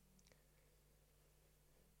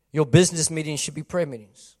 Your business meetings should be prayer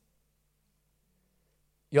meetings.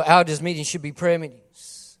 Your elders' meetings should be prayer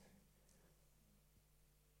meetings.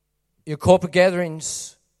 Your corporate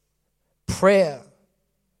gatherings, prayer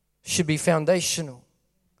should be foundational.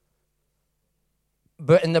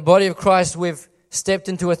 But in the body of Christ, we've stepped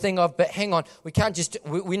into a thing of, but hang on, we can't just,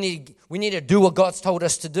 we need to do what God's told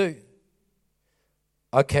us to do.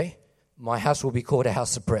 Okay, my house will be called a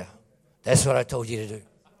house of prayer. That's what I told you to do.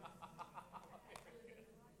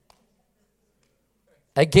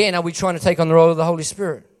 Again, are we trying to take on the role of the Holy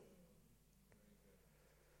Spirit?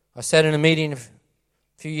 I sat in a meeting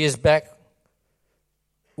few years back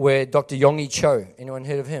where Dr. Yonggi Cho, anyone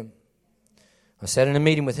heard of him? I sat in a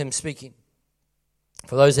meeting with him speaking.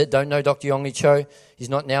 For those that don't know Dr. Yonggi Cho, he's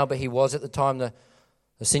not now, but he was at the time the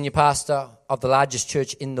senior pastor of the largest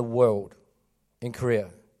church in the world in Korea.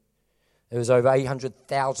 There was over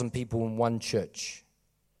 800,000 people in one church.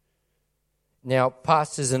 Now,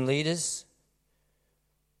 pastors and leaders,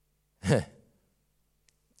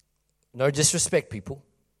 no disrespect, people,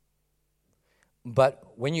 but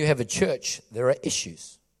when you have a church, there are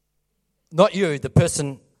issues. Not you, the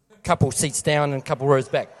person, couple seats down and a couple rows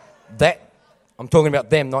back. I'm talking about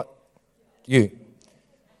them, not you.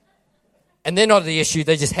 And they're not the issue,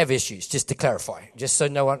 they just have issues, just to clarify. Just so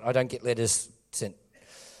I don't get letters sent.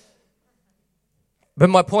 But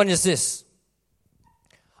my point is this.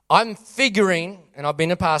 I'm figuring, and I've been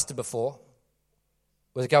a pastor before,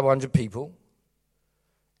 with a couple hundred people,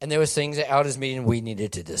 and there were things at elders meeting we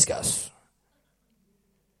needed to discuss.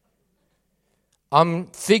 I'm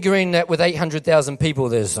figuring that with 800,000 people,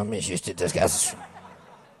 there's some issues to discuss.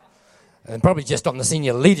 And probably just on the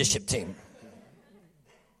senior leadership team.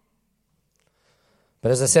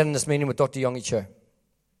 But as I said in this meeting with Dr. Yonggi Cho,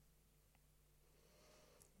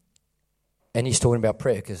 and he's talking about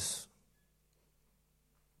prayer because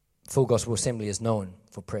Full Gospel Assembly is known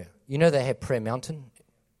for prayer. You know they have Prayer Mountain,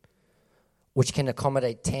 which can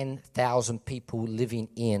accommodate 10,000 people living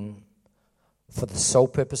in for the sole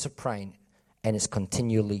purpose of praying, and it's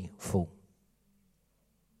continually full.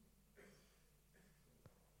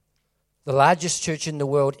 The largest church in the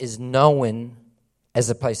world is known as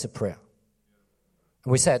a place of prayer.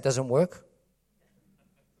 And we say it doesn't work.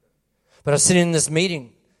 But I was sitting in this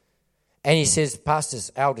meeting, and he says,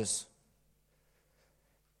 pastors, elders,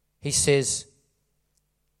 he says,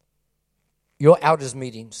 your elders'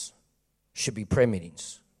 meetings should be prayer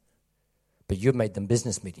meetings, but you've made them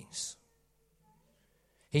business meetings.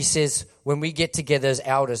 He says, when we get together as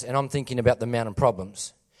elders, and I'm thinking about the mountain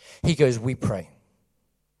problems, he goes, we pray.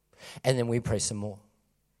 And then we pray some more.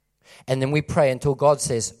 And then we pray until God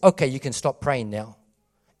says, okay, you can stop praying now.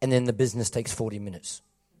 And then the business takes 40 minutes.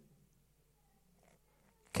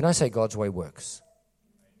 Can I say God's way works?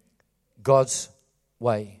 God's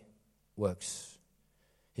way works.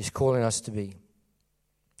 He's calling us to be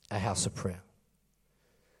a house of prayer.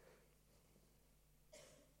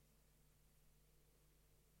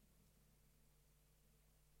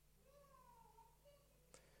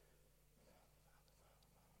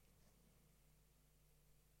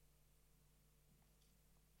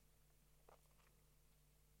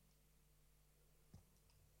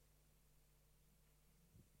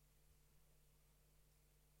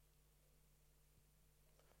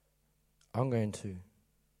 I'm going to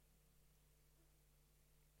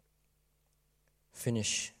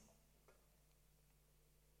finish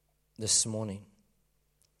this morning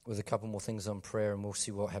with a couple more things on prayer, and we'll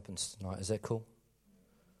see what happens tonight. Is that cool?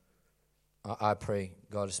 I pray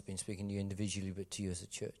God has been speaking to you individually, but to you as a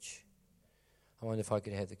church. I wonder if I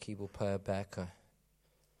could have the keyboard player back. I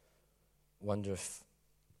wonder if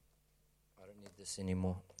I don't need this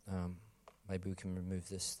anymore. Maybe we can remove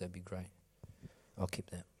this. That'd be great. I'll keep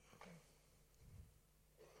that.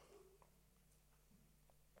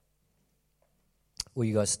 Will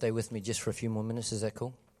you guys stay with me just for a few more minutes? Is that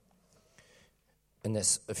cool? And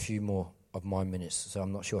that's a few more of my minutes, so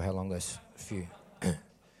I'm not sure how long those few.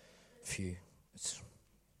 It's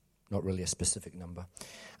not really a specific number.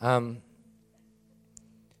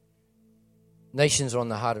 Nations are on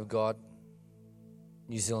the heart of God.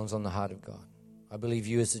 New Zealand's on the heart of God. I believe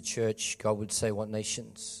you as a church, God would say, what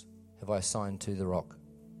nations have I assigned to the rock?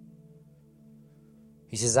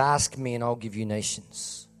 He says, ask me and I'll give you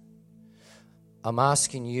nations. I'm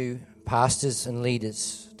asking you, pastors and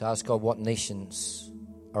leaders, to ask God what nations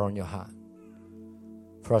are on your heart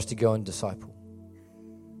for us to go and disciple.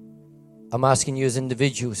 I'm asking you as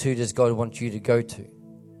individuals, who does God want you to go to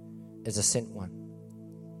as a sent one?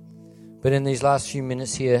 But in these last few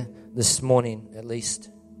minutes here, this morning at least,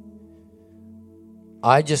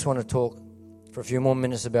 I just want to talk for a few more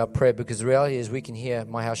minutes about prayer, because the reality is we can hear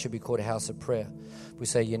my house should be called a house of prayer. We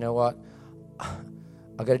say, you know what?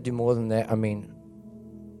 I got to do more than that. I mean,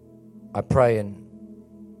 I pray, and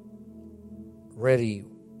really,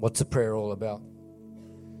 what's a prayer all about?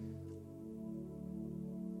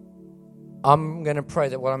 I'm going to pray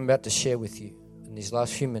that what I'm about to share with you in these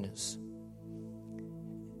last few minutes,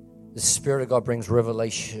 the Spirit of God brings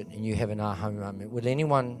revelation and you have an aha moment. Would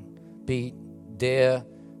anyone dare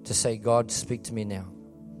to say, God, speak to me now?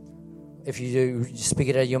 If you do, just speak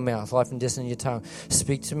it out of your mouth, life and death in your tongue.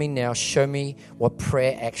 Speak to me now. Show me what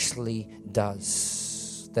prayer actually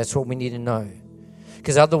does. That's what we need to know.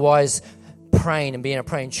 Because otherwise, praying and being a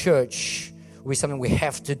praying church will be something we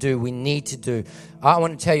have to do, we need to do. I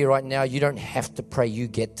want to tell you right now, you don't have to pray, you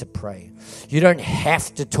get to pray. You don't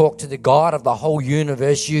have to talk to the God of the whole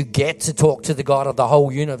universe, you get to talk to the God of the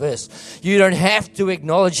whole universe. You don't have to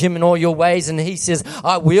acknowledge him in all your ways and he says,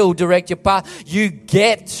 I will direct your path. You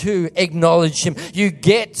get to acknowledge him. You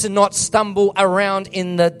get to not stumble around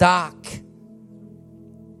in the dark.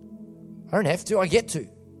 I don't have to, I get to.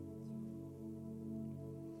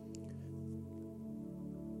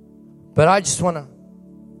 But I just want to...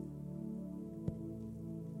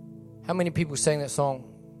 How many people sang that song?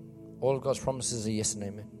 All of God's promises are yes and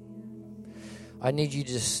amen. I need you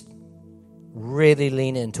to just really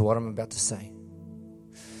lean into what I'm about to say.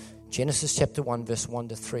 Genesis chapter 1, verse 1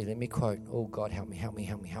 to 3. Let me quote. Oh, God, help me, help me,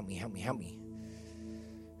 help me, help me, help me, help me.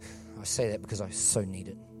 I say that because I so need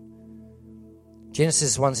it.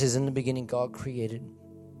 Genesis 1 says, in the beginning, God created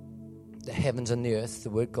the heavens and the earth. The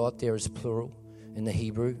word God there is plural. In the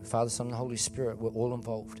Hebrew, Father, Son, and Holy Spirit, we're all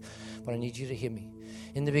involved. But I need you to hear me.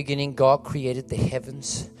 In the beginning, God created the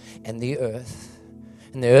heavens and the earth.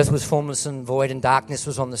 And the earth was formless and void, and darkness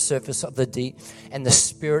was on the surface of the deep. And the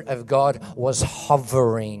Spirit of God was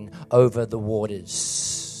hovering over the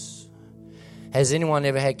waters. Has anyone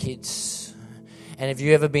ever had kids? And have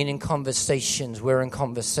you ever been in conversations? We're in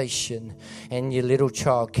conversation, and your little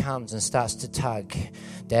child comes and starts to tug.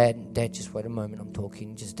 Dad, just wait a moment, I'm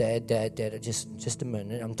talking. Just Dad, just a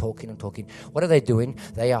minute, I'm talking. What are they doing?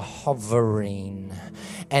 They are hovering.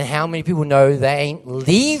 And how many people know they ain't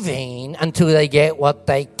leaving until they get what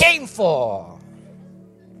they came for?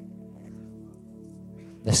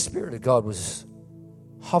 The Spirit of God was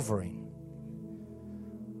hovering.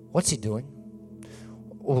 What's he doing?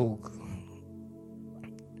 Oh,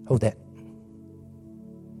 that.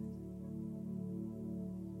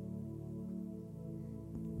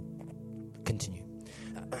 Continue.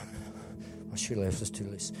 My shoelace was too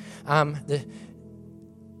loose.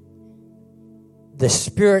 The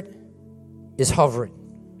Spirit is hovering.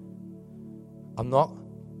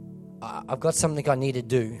 I've got something I need to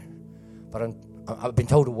do, but I've been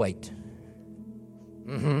told to wait.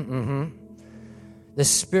 The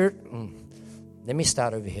Spirit, let me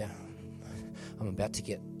start over here. I'm about to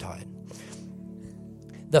get tired.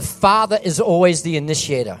 The Father is always the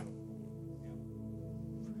initiator.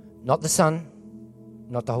 Not the Son,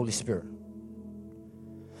 not the Holy Spirit.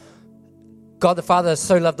 God the Father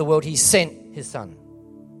so loved the world, he sent his Son.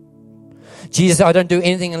 Jesus said, I don't do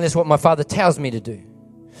anything unless what my Father tells me to do.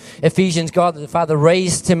 Ephesians, God the Father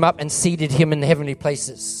raised him up and seated him in the heavenly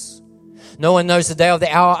places. No one knows the day or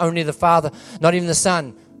the hour, only the Father, not even the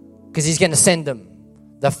Son, because he's going to send them.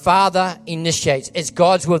 The Father initiates. It's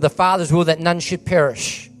God's will, the Father's will, that none should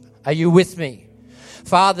perish. Are you with me?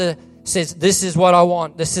 Father says, this is what I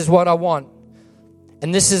want. This is what I want.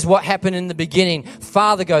 And this is what happened in the beginning.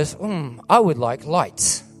 Father goes, I would like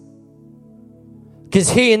light.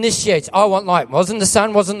 Because he initiates. I want light. Wasn't the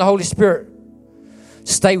Son, wasn't the Holy Spirit.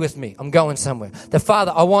 Stay with me. I'm going somewhere. The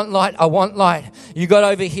Father, I want light. I want light. You got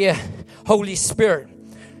over here, Holy Spirit.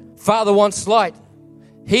 Father wants light.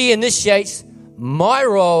 He initiates. My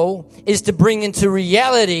role is to bring into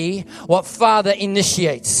reality what Father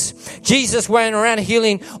initiates. Jesus went around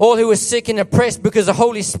healing all who were sick and oppressed because the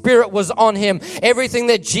Holy Spirit was on him. Everything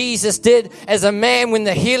that Jesus did as a man when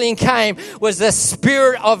the healing came was the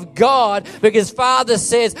Spirit of God, because Father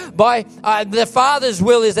says by the Father's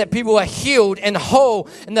will is that people are healed and whole,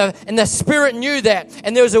 and the Spirit knew that,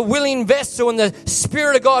 and there was a willing vessel, and the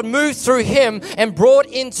Spirit of God moved through him and brought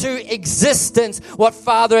into existence what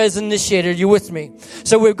Father has initiated. Are you with me?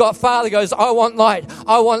 So we've got Father goes, I want light.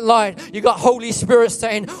 I want light. You got Holy Spirit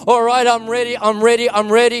saying, all right, I'm ready.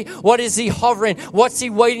 What is he hovering? What's he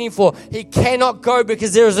waiting for? He cannot go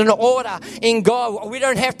because there is an order in God. We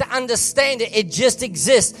don't have to understand it. It just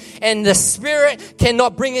exists. And the Spirit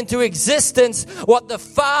cannot bring into existence what the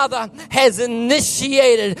Father has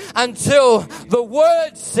initiated until the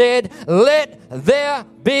Word said, let there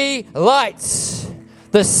be light.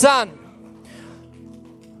 The Son,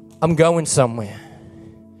 I'm going somewhere.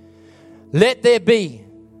 Let there be.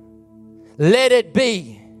 Let it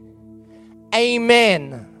be.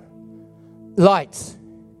 Amen. Light.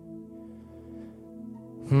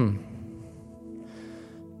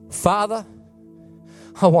 Father,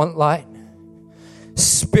 I want light.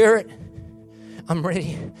 Spirit, I'm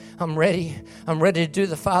ready. I'm ready. I'm ready to do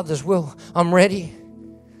the Father's will. I'm ready.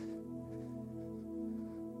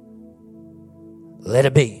 Let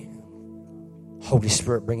it be. Holy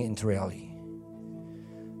Spirit, bring it into reality.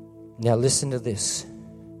 Now listen to this.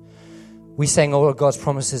 We sang all of God's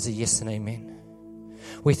promises are yes and amen.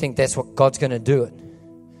 We think that's what God's going to do it.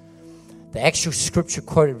 The actual scripture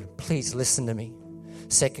quoted, please listen to me.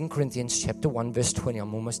 2 Corinthians chapter 1, verse 20.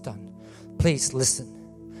 I'm almost done. Please listen.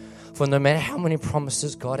 For no matter how many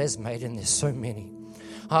promises God has made, and there's so many,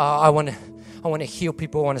 I want to heal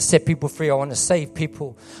people. I want to set people free. I want to save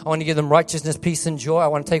people. I want to give them righteousness, peace, and joy. I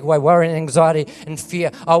want to take away worry and anxiety and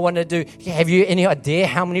fear. I want to do. Have you any idea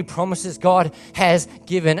how many promises God has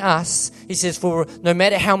given us? He says, for no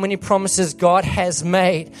matter how many promises God has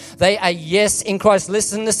made, they are yes in Christ.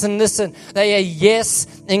 Listen, listen, listen. They are yes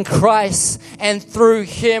in Christ, and through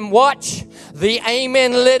Him, watch, the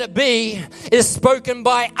amen, let it be, is spoken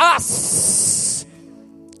by us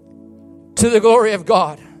to the glory of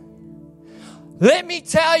God. Let me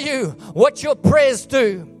tell you what your prayers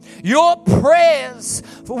do. Your prayers,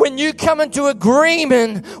 when you come into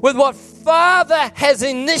agreement with what Father has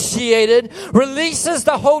initiated, releases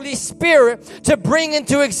the Holy Spirit to bring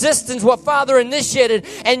into existence what Father initiated.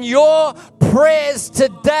 And your prayers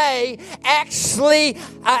today actually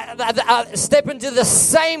step into the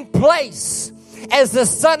same place as the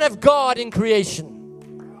Son of God in creation.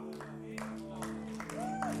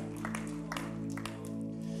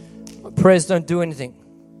 Prayers don't do anything.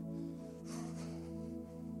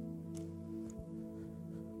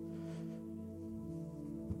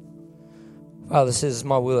 Father says, it's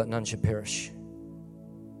my will that none should perish.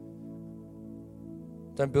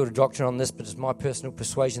 Don't build a doctrine on this, but it's my personal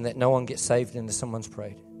persuasion that no one gets saved unless someone's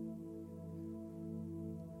prayed.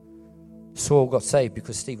 Saul got saved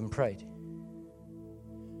because Stephen prayed.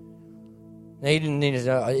 Now, he didn't need to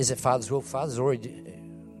know, is it Father's will? Father's already...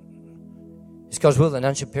 It's God's will that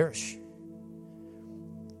none should perish.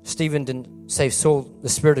 Stephen didn't save Saul. The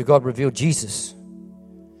Spirit of God revealed Jesus.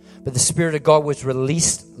 But the Spirit of God was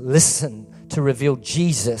released, listen, to reveal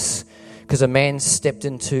Jesus, because a man stepped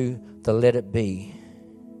into the let it be.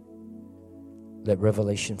 Let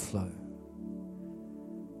revelation flow.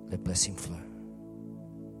 Let blessing flow.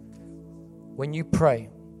 When you pray,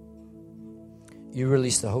 you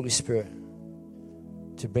release the Holy Spirit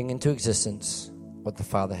to bring into existence what the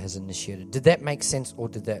Father has initiated. Did that make sense, or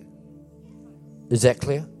is that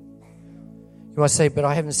clear? You might say, but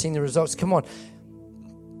I haven't seen the results. Come on.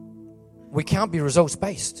 We can't be results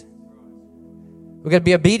based. We've got to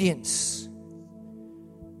be obedience.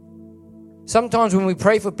 Sometimes when we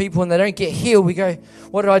pray for people and they don't get healed, we go,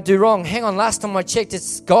 what did I do wrong? Hang on, last time I checked,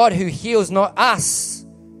 it's God who heals, not us.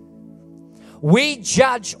 We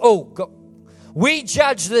judge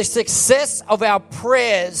the success of our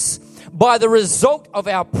prayers by the result of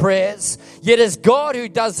our prayers, yet it's God who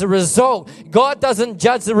does the result. God doesn't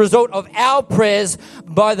judge the result of our prayers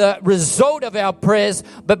by the result of our prayers,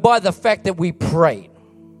 but by the fact that we prayed.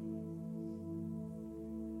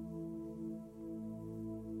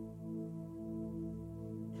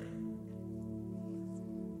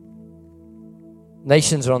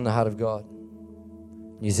 Nations are on the heart of God.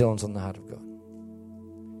 New Zealand's on the heart of God.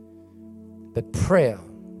 But prayer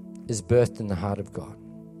is birthed in the heart of God.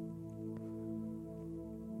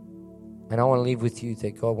 And I want to leave with you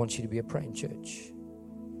that God wants you to be a praying church.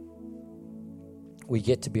 We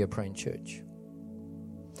get to be a praying church.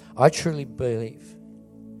 I truly believe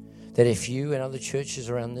that if you and other churches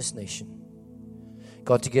around this nation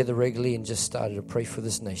got together regularly and just started to pray for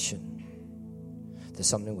this nation, that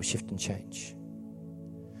something will shift and change.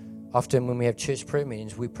 Often when we have church prayer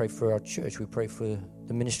meetings, we pray for our church. We pray for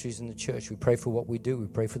the ministries in the church. We pray for what we do. We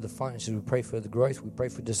pray for the finances. We pray for the growth. We pray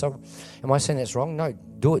for discipleship. Am I saying that's wrong? No.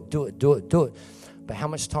 Do it. But how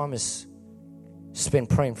much time is spent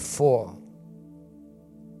praying for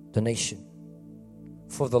the nation,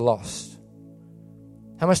 for the lost?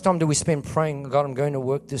 How much time do we spend praying, God, I'm going to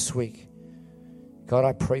work this week. God,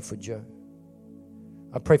 I pray for Joe.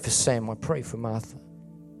 I pray for Sam. I pray for Martha.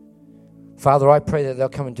 Father, I pray that they'll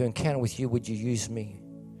come into encounter with you. Would you use me?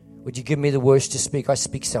 Would you give me the words to speak? I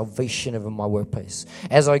speak salvation over my workplace.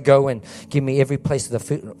 As I go and give me every place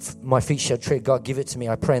that my feet shall tread, God, give it to me.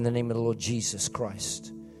 I pray in the name of the Lord Jesus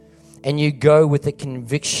Christ. And you go with the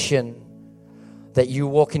conviction that you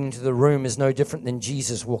walking into the room is no different than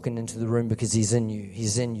Jesus walking into the room, because He's in you.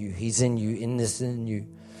 He's in you. He's in you. In you.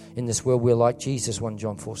 In this world, we're like Jesus, 1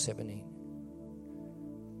 John 4:17.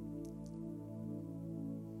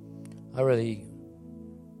 I really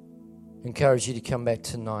encourage you to come back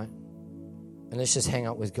tonight and let's just hang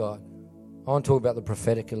out with God. I want to talk about the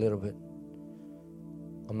prophetic a little bit.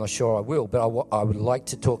 I'm not sure I will, but I would like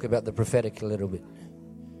to talk about the prophetic a little bit.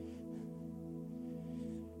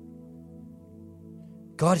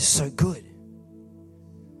 God is so good.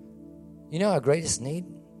 You know our greatest need?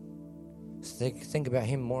 Think about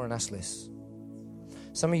Him more and us less.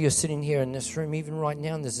 Some of you are sitting here in this room, even right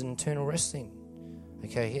now, and there's an internal wrestling.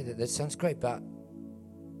 Okay, that sounds great, but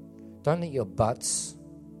Don't let your buts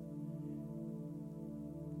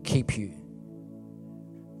keep you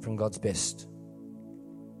from God's best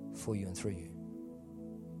for you and through you.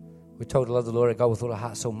 We're told to love the Lord our God with all our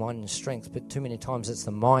heart, soul, mind, and strength, but too many times it's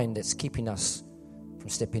the mind that's keeping us from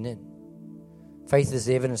stepping in. Faith is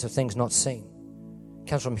the evidence of things not seen. It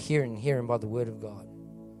comes from hearing by the word of God.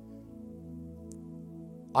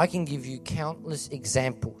 I can give you countless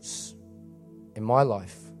examples in my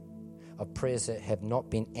life of prayers that have not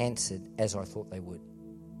been answered as I thought they would.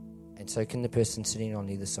 And so can the person sitting on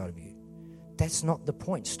either side of you. That's not the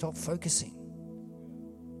point. Stop focusing.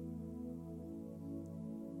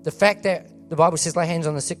 The fact that the Bible says, lay hands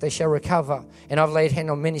on the sick, they shall recover. And I've laid hands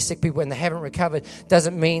on many sick people and they haven't recovered,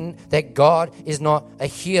 doesn't mean that God is not a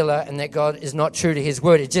healer and that God is not true to his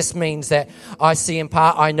word. It just means that I see in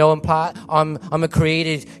part, I know in part, I'm a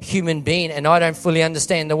created human being and I don't fully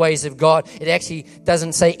understand the ways of God. It actually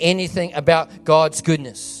doesn't say anything about God's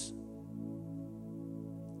goodness.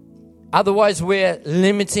 Otherwise, we're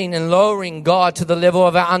limiting and lowering God to the level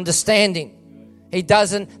of our understanding. He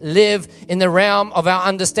doesn't live in the realm of our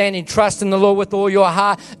understanding. Trust in the Lord with all your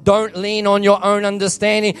heart. Don't lean on your own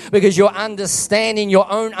understanding, because your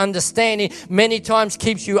own understanding many times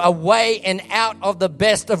keeps you away and out of the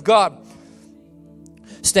best of God.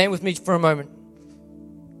 Stand with me for a moment.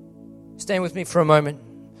 Stand with me for a moment.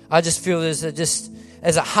 I just feel there's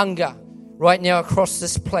a hunger right now across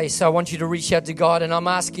this place. I want you to reach out to God, and I'm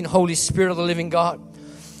asking, Holy Spirit of the living God,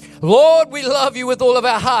 Lord, we love you with all of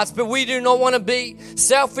our hearts, but we do not want to be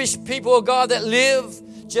selfish people, oh God, that live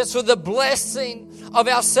just for the blessing of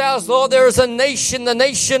ourselves. Lord, there is a nation, the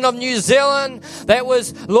nation of New Zealand, that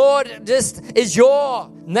was, Lord, this is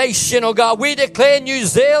your nation, oh God. We declare New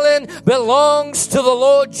Zealand belongs to the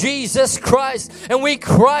Lord Jesus Christ, and we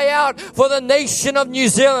cry out for the nation of New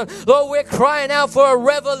Zealand. Lord, we're crying out for a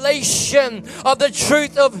revelation of the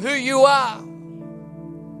truth of who you are.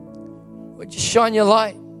 Would you shine your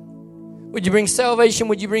light? Would you bring salvation?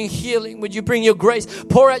 Would you bring healing? Would you bring your grace?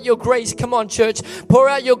 Pour out your grace. Come on, church. Pour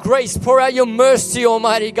out your grace. Pour out your mercy,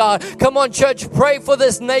 Almighty God. Come on, church. Pray for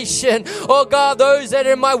this nation. Oh, God, those that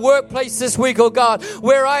are in my workplace this week, oh, God,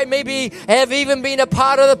 where I maybe have even been a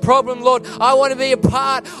part of the problem, Lord, I want to be a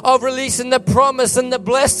part of releasing the promise and the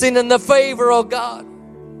blessing and the favor, oh, God.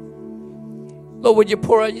 Lord, would you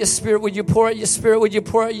pour out your spirit? Would you pour out your spirit? Would you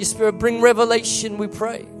pour out your spirit? Bring revelation, we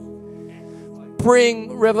pray.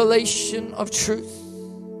 Bring revelation of truth.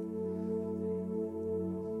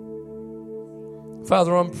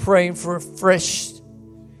 Father, I'm praying for a fresh,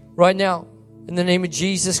 right now, in the name of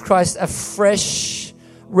Jesus Christ, a fresh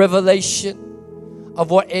revelation of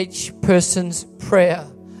what each person's prayer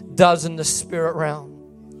does in the spirit realm.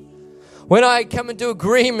 When I come into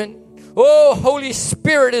agreement, oh, Holy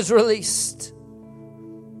Spirit is released.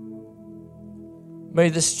 May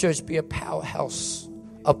this church be a powerhouse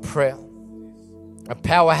of prayer. A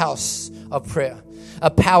powerhouse of prayer.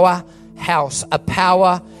 A powerhouse of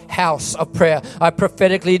prayer. I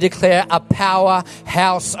prophetically declare a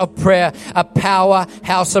powerhouse of prayer. A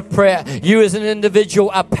powerhouse of prayer. You as an individual,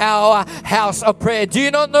 a powerhouse of prayer. Do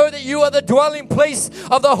you not know that you are the dwelling place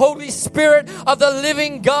of the Holy Spirit of the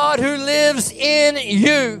living God who lives in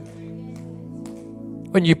you?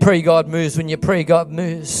 When you pray, God moves. When you pray, God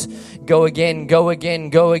moves. Go again, go again,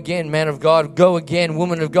 go again, man of God. Go again,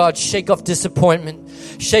 woman of God. Shake off disappointment.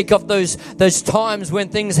 Shake off those times when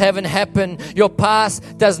things haven't happened. Your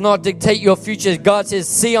past does not dictate your future. God says,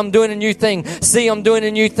 see, I'm doing a new thing. See, I'm doing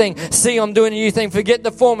a new thing. See, I'm doing a new thing. Forget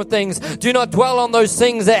the former things. Do not dwell on those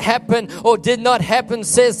things that happened or did not happen,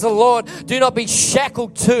 says the Lord. Do not be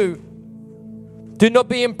shackled to. Do not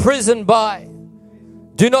be imprisoned by.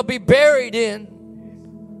 Do not be buried in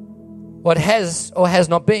what has or has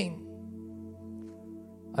not been.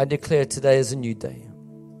 I declare today is a new day.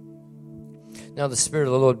 Now the Spirit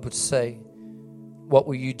of the Lord would say, what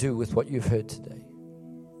will you do with what you've heard today?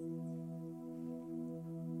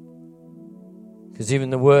 Because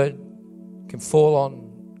even the word can fall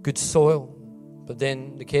on good soil, but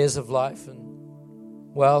then the cares of life and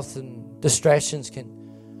wealth and distractions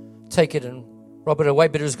can take it and rob it away.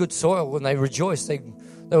 But it was good soil. When they rejoiced, they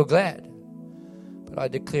were glad. But I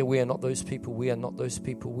declare we are not those people. We are not those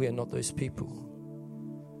people. We are not those people.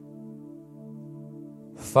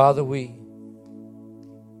 Father, we're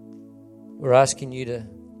asking you to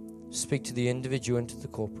speak to the individual and to the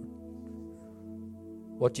corporate.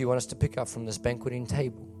 What do you want us to pick up from this banqueting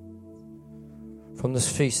table? From this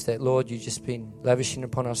feast that, Lord, you've just been lavishing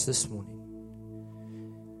upon us this morning.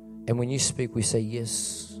 And when you speak, we say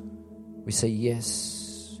yes. We say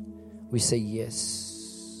yes. We say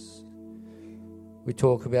yes. We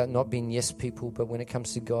talk about not being yes people, but when it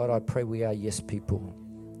comes to God, I pray we are yes people.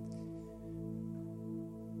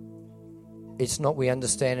 it's not we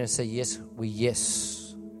understand and say yes.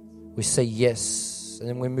 We say yes, and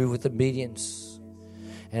then we move with obedience.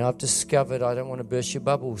 And I've discovered, I don't want to burst your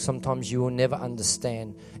bubble, sometimes you will never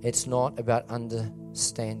understand. It's not about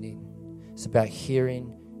understanding. It's about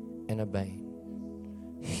hearing and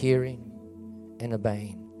obeying. Hearing and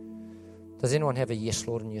obeying. Does anyone have a yes,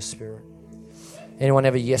 Lord, in your spirit? Anyone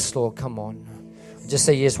have a yes, Lord? Come on. Just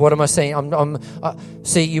say yes. What am I saying?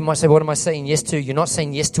 See, you might say, what am I saying yes to? You're not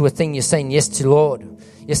saying yes to a thing. You're saying yes to Lord.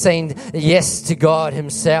 You're saying yes to God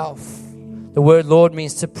himself. The word Lord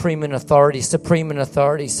means supreme in authority, supreme in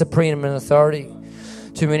authority, supreme in authority.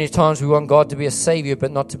 Too many times we want God to be a savior,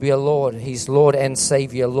 but not to be a Lord. He's Lord and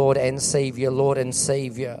Savior, Lord and Savior, Lord and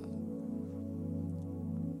Savior.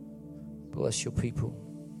 Bless your people.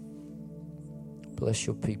 Bless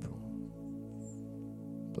your people.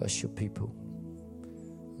 Bless your people.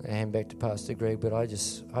 I hand back to Pastor Greg, but I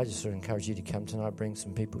just sort of encourage you to come tonight, bring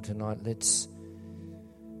some people tonight. Let's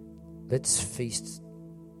feast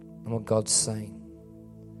on what God's saying.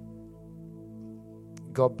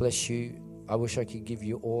 God bless you. I wish I could give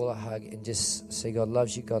you all a hug and just say, God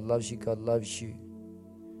loves you, God loves you, God loves you.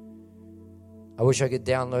 I wish I could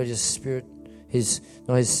download his spirit,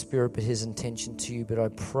 not his spirit, but his intention to you. But I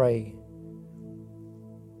pray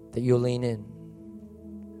that you'll lean in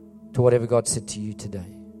to whatever God said to you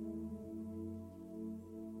today.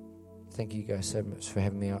 Thank you guys so much for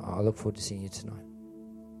having me. I look forward to seeing you tonight.